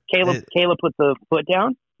good. Caleb put the foot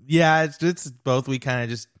down? Yeah, it's both. We kind of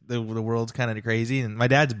just, the world's kind of crazy. And my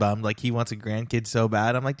dad's bummed. Like, he wants a grandkid so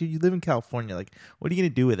bad. I'm like, dude, you live in California. Like, what are you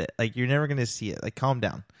going to do with it? Like, you're never going to see it. Like, calm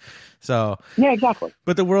down. So yeah, exactly.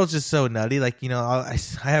 But the world's just so nutty. Like, you know, I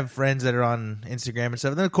have friends that are on Instagram and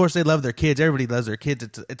stuff. And then, of course, they love their kids. Everybody loves their kids.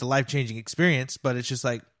 It's a life-changing experience. But it's just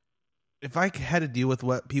like, if I had to deal with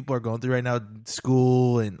what people are going through right now,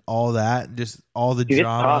 school and all that, just all the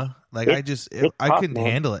drama, like I couldn't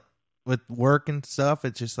handle it with work and stuff.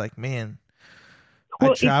 It's just like, man,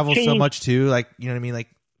 I travel so much too. Like, you know what I mean? Like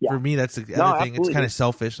for me, that's the other thing. It's kind of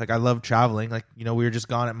selfish. Like I love traveling. Like, you know, we were just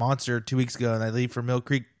gone at Monster 2 weeks ago and I leave for Mill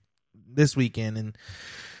Creek this weekend. And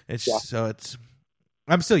it's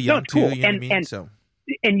I'm still young too. You know what I mean?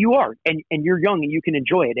 And you are, and you're young and you can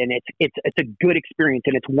enjoy it. And it's a good experience.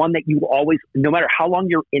 And it's one that you will always, no matter how long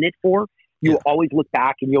you're in it for, you'll always look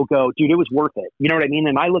back and you'll go, dude, it was worth it. You know what I mean?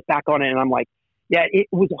 And I look back on it and I'm like, yeah, it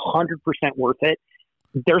was 100% worth it.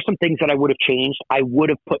 There's some things that I would have changed. I would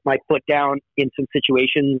have put my foot down in some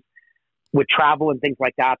situations with travel and things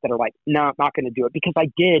like that are like, no, I'm not going to do it, because I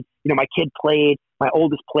did, you know, my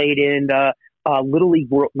oldest played in the Little League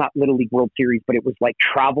World, not Little League World Series, but it was like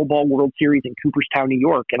Travel Ball World Series in Cooperstown, New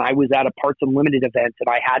York. And I was at a Parts Unlimited event and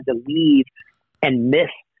I had to leave and miss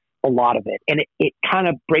a lot of it. And it kind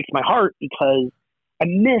of breaks my heart because I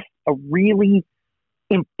missed a really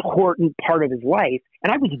important part of his life.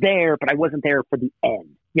 And I was there, but I wasn't there for the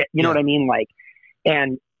end. Yeah, you know what I mean? Like,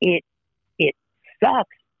 and it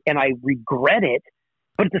sucks and I regret it.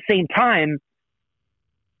 But at the same time,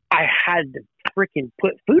 I had to freaking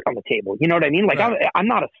put food on the table. You know what I mean? Like I'm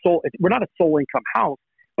not we're not a sole income house,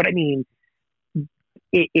 but I mean,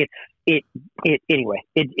 it anyway,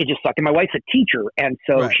 it just sucked. And my wife's a teacher. And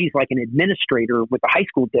so she's like an administrator with the high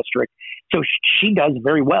school district. So she does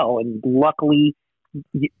very well. And luckily,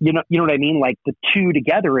 you know what I mean? Like the two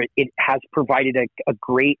together, it has provided a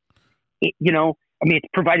great, you know, I mean, it's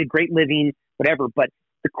provided great living, whatever. But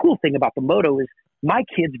the cool thing about the moto is my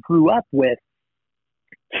kids grew up with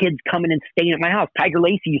kids coming and staying at my house. Tiger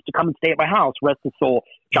Lacey used to come and stay at my house, rest his soul.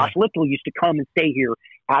 Josh Little used to come and stay here.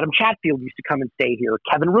 Adam Chatfield used to come and stay here.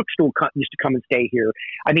 Kevin Rookstool used to come and stay here.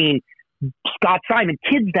 I mean, Scott Simon,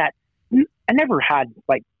 kids that I never had,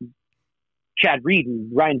 like Chad Reed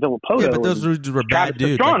and Ryan Villapoto. Yeah, but those dudes were bad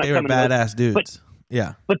dudes. Like, they were badass dudes.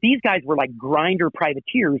 But these guys were like grinder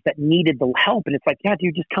privateers that needed the help. And it's like, yeah,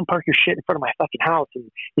 dude, just come park your shit in front of my fucking house. And,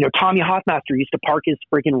 you know, Tommy Hoffmaster used to park his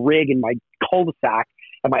freaking rig in my cul-de-sac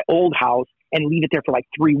at my old house and leave it there for like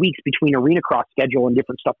 3 weeks between arena cross schedule and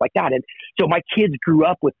different stuff like that. And so my kids grew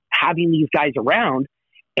up with having these guys around,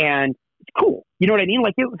 and it's cool. You know what I mean?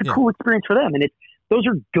 Like it was a cool experience for them. And those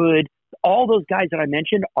are good. All those guys that I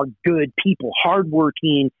mentioned are good people,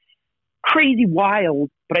 hardworking, crazy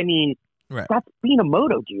wild. But I mean, that's being a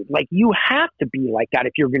moto dude. Like you have to be like that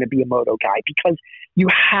if you're going to be a moto guy, because you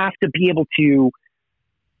have to be able to.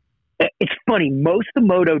 It's funny. Most of the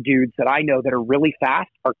moto dudes that I know that are really fast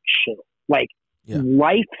are chill. Like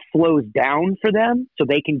life slows down for them so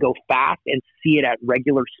they can go fast and see it at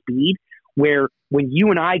regular speed. where when you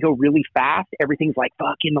and I go really fast, everything's like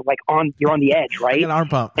fucking like you're on the edge, right? Like an arm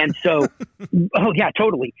pump. And so, oh yeah,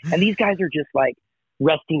 totally. And these guys are just like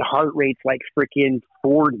resting heart rates like freaking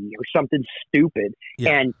 40 or something stupid.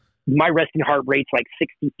 Yeah. And my resting heart rate's like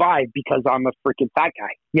 65 because I'm a freaking fat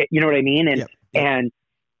guy. Yeah, you know what I mean? And and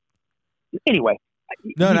anyway.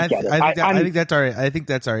 No, and I think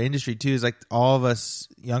that's our industry too. Is like all of us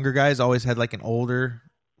younger guys always had like an older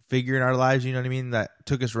figure in our lives. You know what I mean? That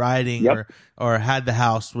took us riding or had the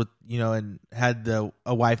house with, you know, and had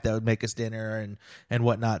a wife that would make us dinner and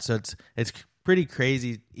whatnot. So it's pretty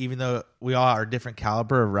crazy, even though we all are different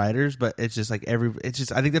caliber of riders, but it's just like I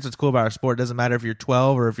think that's what's cool about our sport. It doesn't matter if you're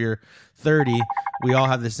 12 or if you're 30, we all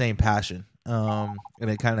have the same passion. And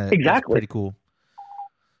it kind of it's pretty cool.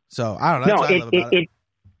 So I don't know. No,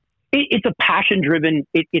 it's a passion driven.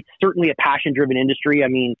 It's certainly a passion driven industry. I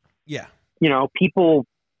mean, yeah, you know, people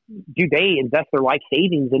they invest their life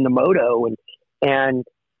savings into moto, and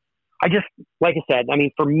I just, like I said, I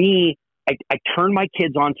mean, for me, I turned my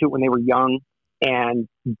kids onto it when they were young, and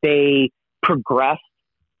they progressed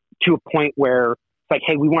to a point where it's like,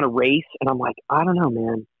 hey, we want to race, and I'm like, I don't know,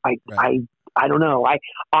 man, I don't know,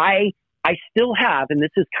 I still have, and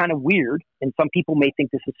this is kind of weird, and some people may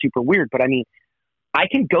think this is super weird, but I mean, I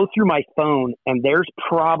can go through my phone and there's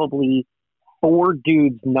probably 4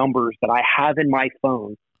 dudes' numbers that I have in my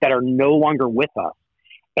phone that are no longer with us.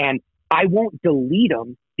 And I won't delete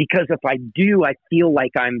them because if I do, I feel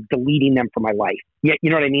like I'm deleting them from my life. You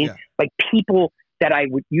know what I mean? Yeah. Like people that I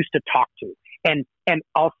used to talk to. And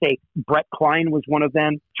I'll say Brett Klein was one of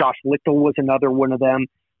them. Josh Lichtel was another one of them.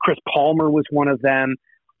 Chris Palmer was one of them.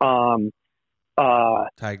 Now,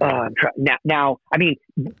 I mean,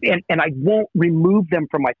 and I won't remove them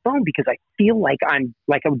from my phone because I feel like I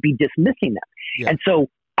would be dismissing them. Yeah. And so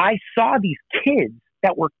I saw these kids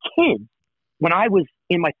that were kids when I was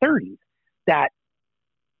in my 30s that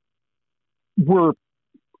were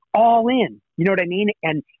all in, you know what I mean?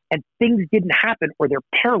 And things didn't happen, or they're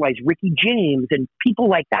paralyzed. Ricky James and people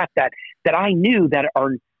like that I knew that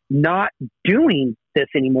are not doing this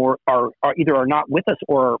anymore, are either are not with us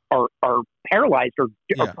or are paralyzed or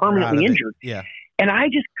permanently injured. Yeah. And I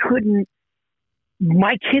just couldn't,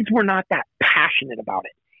 my kids were not that passionate about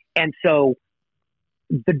it. And so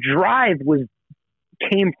the drive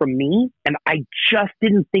came from me, and I just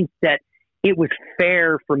didn't think that it was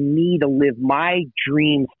fair for me to live my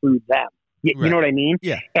dreams through them. You know what I mean?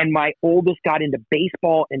 Yeah. And my oldest got into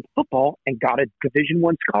baseball and football and got a Division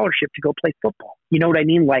I scholarship to go play football. You know what I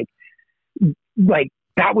mean? Like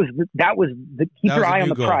that was the keep your eye on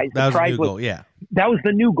the prize. The prize was goal. Yeah. That was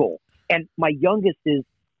the new goal. And my youngest is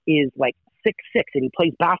like 6'6", and he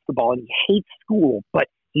plays basketball and he hates school, but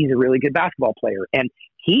he's a really good basketball player. And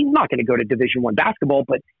he's not going to go to Division I basketball,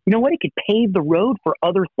 but you know what? It could pave the road for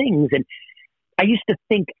other things. And I used to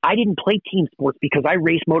think I didn't play team sports because I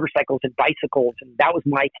raced motorcycles and bicycles, and that was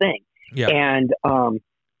my thing. Yeah. And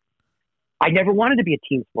I never wanted to be a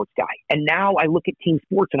team sports guy. And now I look at team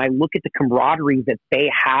sports and I look at the camaraderie that they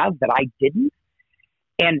have that I didn't,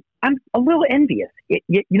 and I'm a little envious.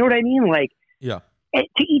 You know what I mean? Like, yeah.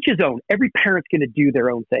 To each his own. Every parent's going to do their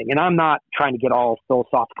own thing. And I'm not trying to get all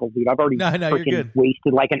philosophical, dude. I've already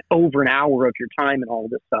wasted like over an hour of your time and all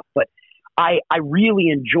this stuff. But I really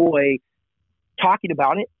enjoy talking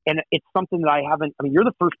about it. And it's something that you're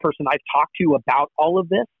the first person I've talked to about all of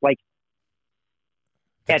this. Like,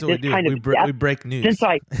 that's at this kind of depth, we break news. Since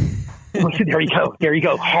there you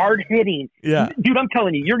go. Hard hitting. Yeah. Dude, I'm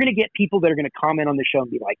telling you, you're going to get people that are going to comment on the show and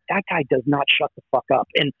be like, that guy does not shut the fuck up.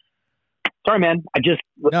 And sorry, man.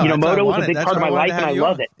 Moto was a big part of my life, and I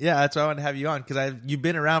love it. Yeah, that's why I wanted to have you on, because you've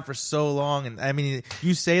been around for so long, and I mean,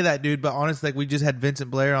 you say that, dude, but honestly, like we just had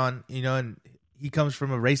Vincent Blair on, you know, and he comes from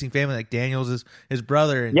a racing family. Like Daniel's is his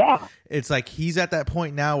brother, and it's like he's at that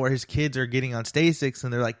point now where his kids are getting on Stasics,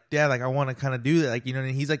 and they're like, Dad, like I want to kind of do that, like, you know, and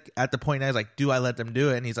he's like at the point now, he's like, do I let them do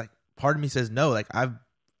it? And he's like, part of me says no, like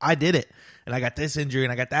I did it, and I got this injury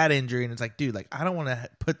and I got that injury, and it's like, dude, like I don't want to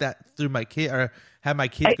put that through my kid or have my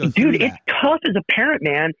kids go through that. Dude, it's tough as a parent,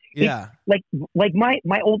 man. Yeah. It's like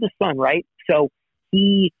my oldest son, right? So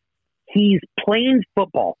he's playing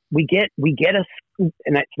football. We get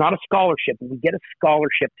and it's not a scholarship, but we get a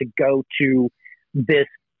scholarship to go to this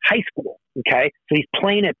high school. Okay. So he's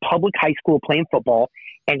playing at public high school, playing football,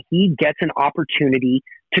 and he gets an opportunity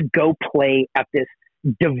to go play at this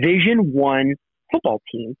Division I football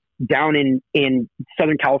team down in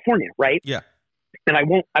Southern California. Right. Yeah. And I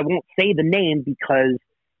won't say the name because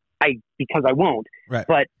I won't. Right.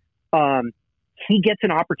 But he gets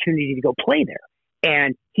an opportunity to go play there,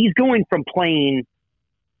 and he's going from playing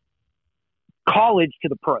college to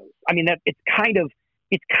the pros. I mean, that it's kind of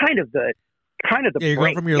it's kind of the you're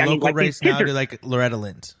going from your local race now to like Loretta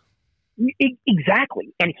Lynn's.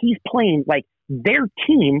 Exactly. And he's playing like their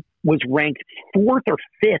team was ranked 4th or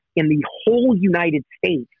 5th in the whole United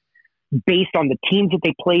States based on the teams that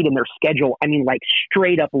they played in their schedule. I mean, like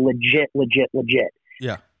straight up legit.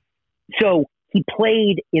 Yeah. So he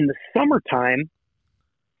played in the summertime.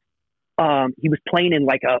 He was playing in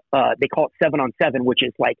like they call it 7-on-7, which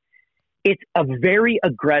is like, it's a very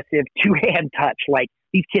aggressive 2-hand touch. Like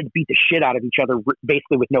these kids beat the shit out of each other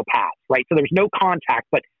basically with no pads, right? So there's no contact,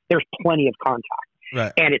 but there's plenty of contact.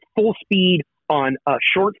 Right. And it's full speed on a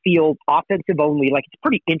short field, offensive only. Like it's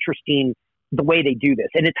pretty interesting the way they do this.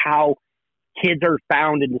 And it's how kids are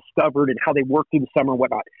found and discovered and how they work through the summer and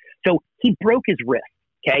whatnot. So he broke his wrist.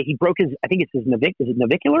 Okay. He broke I think it's his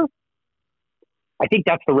navicular. I think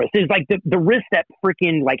that's the wrist. It's like the wrist that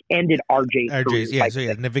freaking like ended RJ's career. Yeah, so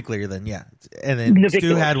yeah, navicular then, yeah. And then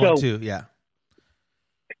Stu had one too, yeah.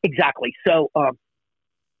 Exactly. So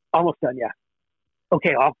almost done, yeah.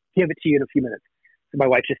 Okay, I'll give it to you in a few minutes. So my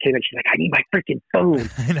wife just came in. She's like, I need my freaking phone.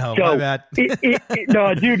 I know, my bad.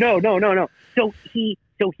 No, dude, no. So he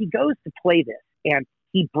goes to play this, and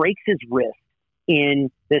he breaks his wrist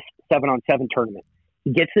in this 7-on-7 tournament.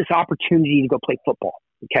 He gets this opportunity to go play football,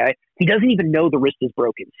 okay? He doesn't even know the wrist is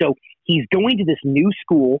broken. So he's going to this new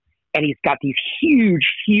school, and he's got these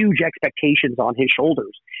huge expectations on his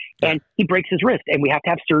shoulders. And he breaks his wrist, and we have to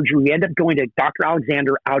have surgery. We end up going to Dr.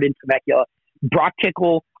 Alexander out in Temecula. Brock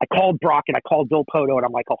Tickle. I called Brock and I called Bill Poto, and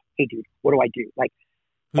I'm like, oh, hey, dude, what do I do? Like,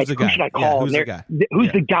 who should I call? Yeah,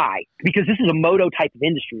 who's the guy? Because this is a moto type of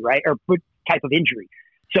industry, right? Or type of injury.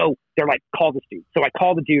 So they're like, call this dude. So I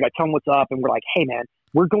call the dude. I tell him what's up, and we're like, hey, man,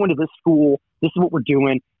 we're going to this school. This is what we're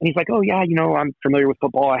doing. And he's like, oh, yeah, I'm familiar with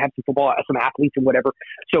football. I have some athletes and whatever.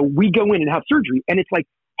 So we go in and have surgery, and it's like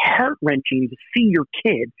heart-wrenching to see your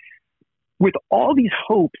kid with all these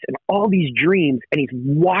hopes and all these dreams, and he's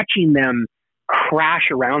watching them crash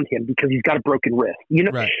around him because he's got a broken wrist,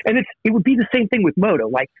 right. And it would be the same thing with moto.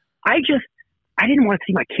 Like I didn't want to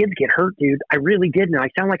see my kids get hurt, dude. I really didn't. I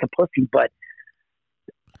sound like a pussy, but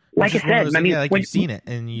like I said, I mean, like you've seen it,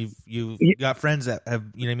 and you've got friends that have,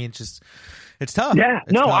 it's tough. Yeah,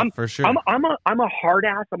 it's tough, for sure. I'm a hard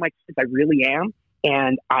ass on my kids. I really am,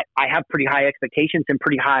 and I have pretty high expectations and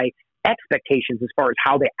pretty high expectations as far as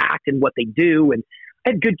how they act and what they do, and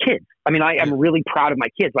I have good kids. I mean, I am really proud of my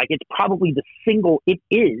kids. Like it's probably it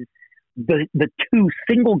is the 2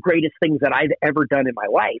 single greatest things that I've ever done in my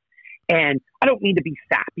life. And I don't mean to be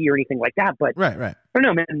sappy or anything like that, but right. I don't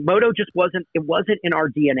know, man, moto just wasn't in our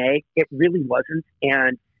DNA. It really wasn't.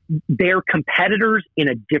 And they're competitors in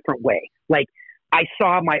a different way. Like I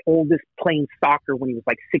saw my oldest playing soccer when he was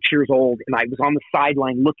like 6 years old, and I was on the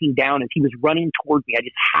sideline looking down as he was running towards me. I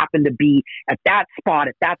just happened to be at that spot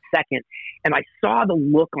at that second, and I saw the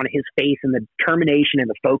look on his face and the determination and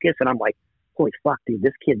the focus, and I'm like, holy fuck, dude,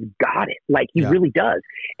 this kid's got it. Like he really does.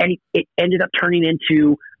 And it ended up turning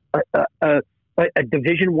into a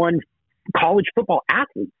Division I college football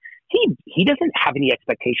athlete. He doesn't have any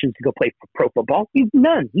expectations to go play pro football. He's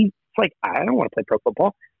none. He's like, I don't want to play pro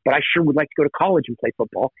football, but I sure would like to go to college and play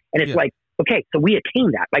football. And it's like, okay, so we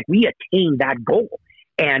attained that. Like we attained that goal.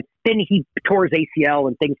 And then he tore his ACL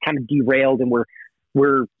and things kind of derailed, and we're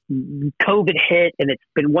COVID hit, and it's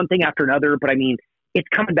been one thing after another. But I mean, it's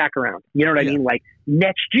coming back around. You know what I mean? Like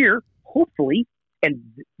next year, hopefully, and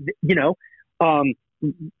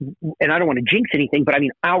and I don't want to jinx anything, but I mean,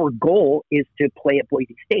 our goal is to play at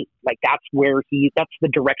Boise State. Like that's the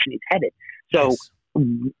direction he's headed. So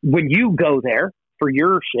when you go there for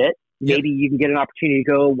your shit, maybe you can get an opportunity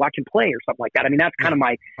to go watch him play or something like that. I mean, that's kind of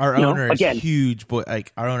my, our owner is huge,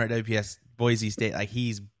 like our owner at WPS Boise State, like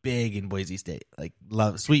he's big in Boise State, like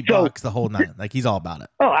love sweet box, the whole nine, like he's all about it.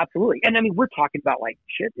 Oh, absolutely. And I mean, we're talking about like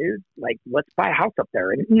shit, dude, like let's buy a house up there,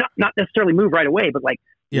 and not necessarily move right away, but like,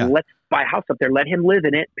 let's buy a house up there, let him live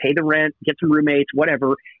in it, pay the rent, get some roommates,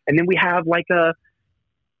 whatever. And then we have like a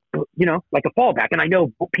fallback. And I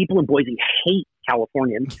know people in Boise hate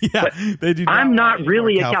Californians, but they do. I'm not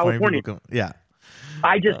really a Californian.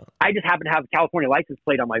 I just happen to have a California license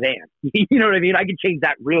plate on my van. You know what I mean? I can change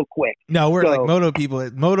that real quick. No, we're like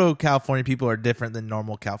moto California people are different than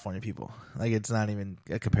normal California people. Like it's not even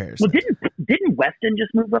a comparison. Well, didn't Weston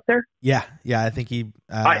just move up there? Yeah. I think he.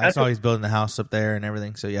 I saw he's building a house up there and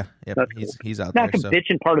everything. So he's out there. That's a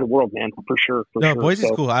bitchin' part of the world, man, for sure.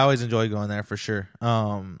 Boise's cool. I always enjoy going there for sure.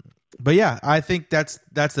 But yeah, I think that's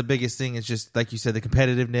the biggest thing. Is just like you said, the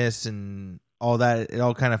competitiveness and all that. It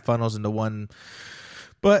all kind of funnels into one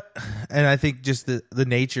But, and I think just the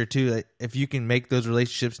nature too, like if you can make those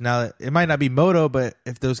relationships now, it might not be moto, but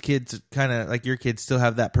if those kids kind of like your kids still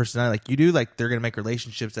have that personality like you do, like they're going to make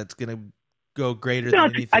relationships that's going to go greater than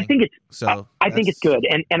anything. I think it's good.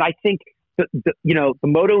 And I think the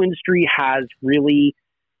moto industry has really,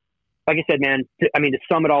 like I said, man, to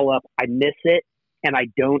sum it all up, I miss it and I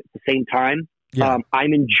don't at the same time. Yeah.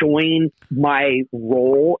 I'm enjoying my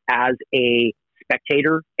role as a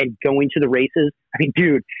spectator and going to the races. I mean,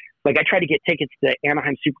 dude, like I tried to get tickets to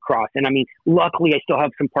Anaheim Supercross, and I mean, luckily I still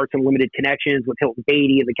have some parts and limited connections with Hilton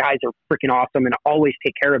Beatty, and the guys are freaking awesome and always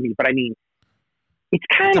take care of me. But I mean, it's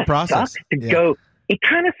kind of sucks to go. It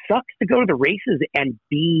kind of sucks to go to the races and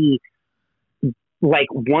be like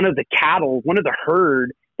one of the cattle, one of the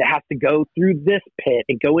herd that has to go through this pit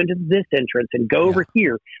and go into this entrance and go over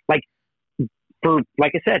here. Like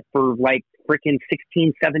I said, for like freaking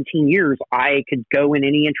 16, 17 years, I could go in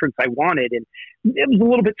any entrance I wanted. And it was a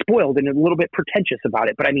little bit spoiled and a little bit pretentious about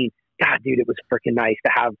it. But I mean, God, dude, it was freaking nice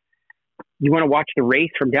to have, you want to watch the race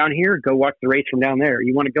from down here, go watch the race from down there.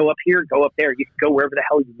 You want to go up here, go up there. You could go wherever the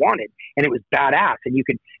hell you wanted. And it was badass. And you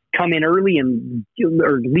could come in early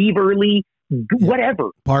or leave early, whatever.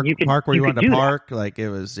 Park where you wanted to park. That. Like it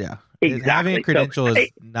was, Exactly. Having a credential is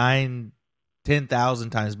 10,000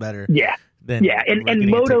 times better. Yeah. And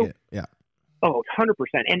moto, yeah. Oh, 100%.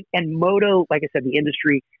 And moto, like I said, the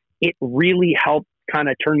industry, it really helped kind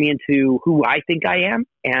of turn me into who I think I am.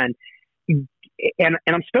 And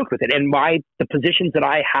I'm stoked with it. And the positions that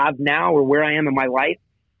I have now or where I am in my life,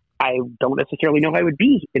 I don't necessarily know I would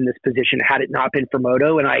be in this position had it not been for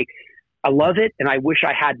moto. And I love it. And I wish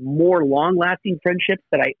I had more long lasting friendships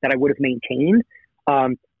that I would have maintained.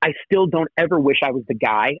 I still don't ever wish I was the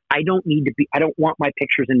guy. I don't want my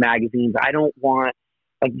pictures in magazines. I don't want,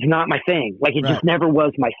 like, it's not my thing. Like it just never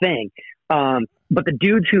was my thing. But the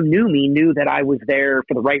dudes who knew me knew that I was there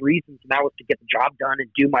for the right reasons. And that was to get the job done and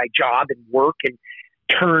do my job and work and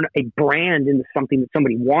turn a brand into something that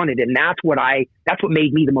somebody wanted. And that's what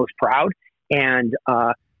made me the most proud. And,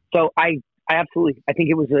 so I absolutely, I think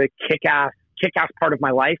it was a kick-ass part of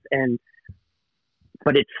my life.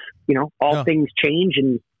 But it's, things change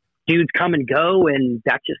and dudes come and go, and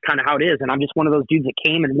that's just kind of how it is. And I'm just one of those dudes that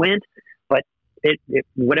came and went, but it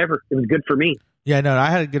whatever, it was good for me. Yeah, no,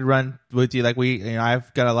 I had a good run with you. Like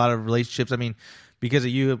I've got a lot of relationships. I mean, because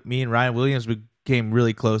of you, me and Ryan Williams became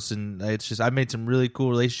really close, and it's just I've made some really cool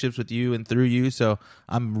relationships with you and through you. So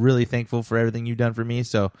I'm really thankful for everything you've done for me.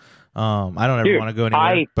 So I don't ever want to go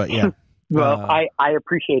anywhere, but yeah. Well, I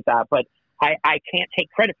appreciate that, but I can't take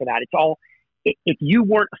credit for that. It's all, if you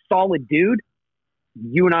weren't a solid dude,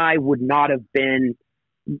 you and I would not have been,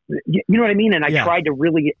 you know what I mean? And I tried to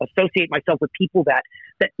really associate myself with people that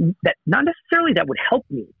not necessarily that would help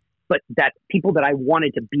me, but that people that I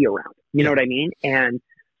wanted to be around, you know what I mean? And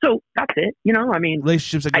so that's it. I mean,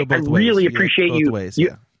 relationships that go both ways. I really appreciate you. Ways,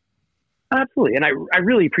 Absolutely. And I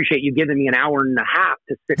really appreciate you giving me an hour and a half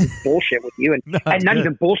to sit and bullshit with you and not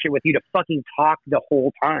even bullshit with you, to fucking talk the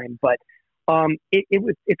whole time. But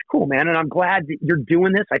it's cool, man. And I'm glad that you're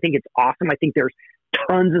doing this. I think it's awesome. I think there's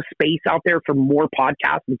tons of space out there for more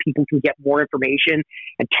podcasts and people can get more information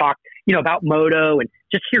and talk, about moto and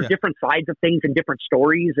just hear different sides of things and different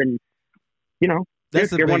stories. And,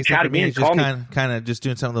 that's the biggest thing for me is just kind of just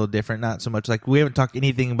doing something a little different. Not so much like we haven't talked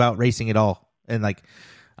anything about racing at all. And like,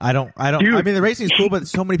 I don't, dude, I mean, the racing is cool, but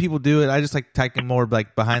so many people do it. I just like talking more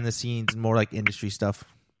like behind the scenes and more like industry stuff.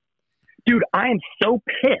 Dude, I am so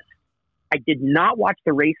pissed. I did not watch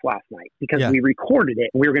the race last night because we recorded it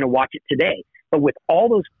and we were going to watch it today. But with all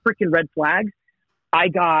those freaking red flags, I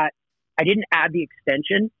didn't add the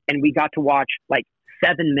extension and we got to watch like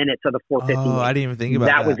 7 minutes of the 450. Oh, I didn't even think about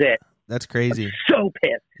that. That was it. That's crazy. I'm so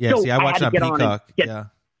pissed. Yeah, so see, I watched it on Peacock. Yeah,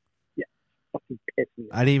 fucking pissed me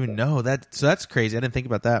off. I didn't even know that. So that's crazy. I didn't think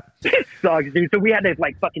about that. It sucks, dude. So we had to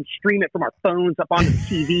like fucking stream it from our phones up on the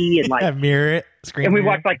TV and like mirror it. And we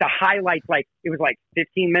watched like the highlights. Like it was like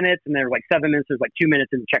 15 minutes, and there were like 7 minutes. There's like 2 minutes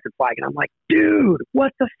in the checkered flag, and I'm like, dude,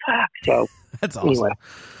 what the fuck? So that's awesome. Anyway.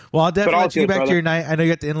 Well, I'll definitely let you get back to your night. I know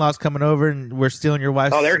you got the in-laws coming over, and we're stealing your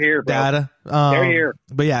wife's they're here, bro. data. They're here.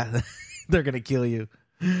 But yeah, they're gonna kill you.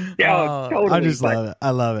 Yeah, totally. I just love it.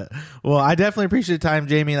 I love it. Well, I definitely appreciate the time,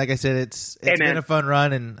 Jamie. Like I said, it's been a fun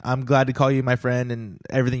run, and I'm glad to call you my friend and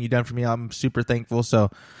everything you've done for me. I'm super thankful.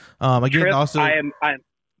 So, again, Trip, also, Go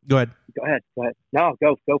ahead. Go ahead. No,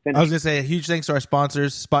 go finish. I was gonna say a huge thanks to our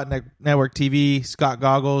sponsors: Spot Network TV, Scott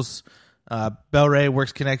Goggles, Bel-Ray,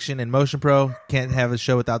 Works Connection, and Motion Pro. Can't have a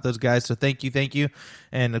show without those guys. So thank you,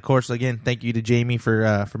 and of course, again, thank you to Jamie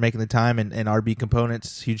for making the time and RB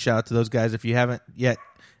Components. Huge shout out to those guys. If you haven't yet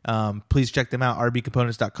Please check them out,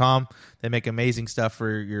 rbcomponents.com. They make amazing stuff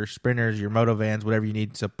for your sprinters, your moto vans, whatever you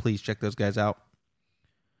need. So please check those guys out.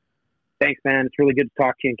 Thanks, man. It's really good to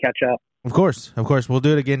talk to you and catch up. Of course. We'll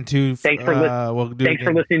do it again too. Thanks for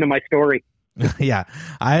listening to my story. Yeah,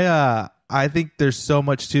 I think there's so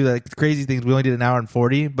much too. Like crazy things. We only did an hour and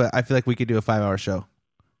 40, but I feel like we could do a 5-hour show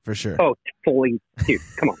for sure. Oh, fully, dude.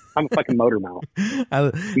 Come on, I'm a fucking motor mouth. I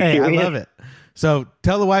love it. So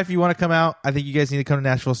tell the wife you want to come out. I think you guys need to come to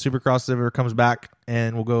Nashville Supercross if it ever comes back,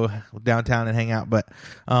 and we'll go downtown and hang out. But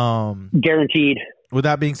guaranteed. With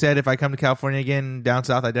that being said, if I come to California again, down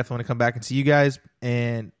south, I definitely want to come back and see you guys.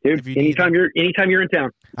 And dude, if you anytime you're in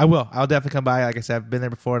town, I will. I'll definitely come by. Like I said, I've been there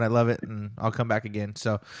before and I love it, and I'll come back again.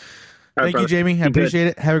 So, thank you, Jamie. I appreciate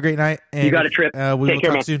it. Have a great night. And you got a trip. We will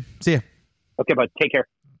talk soon. See ya. Okay, bud. Take care.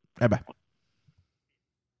 Bye bye.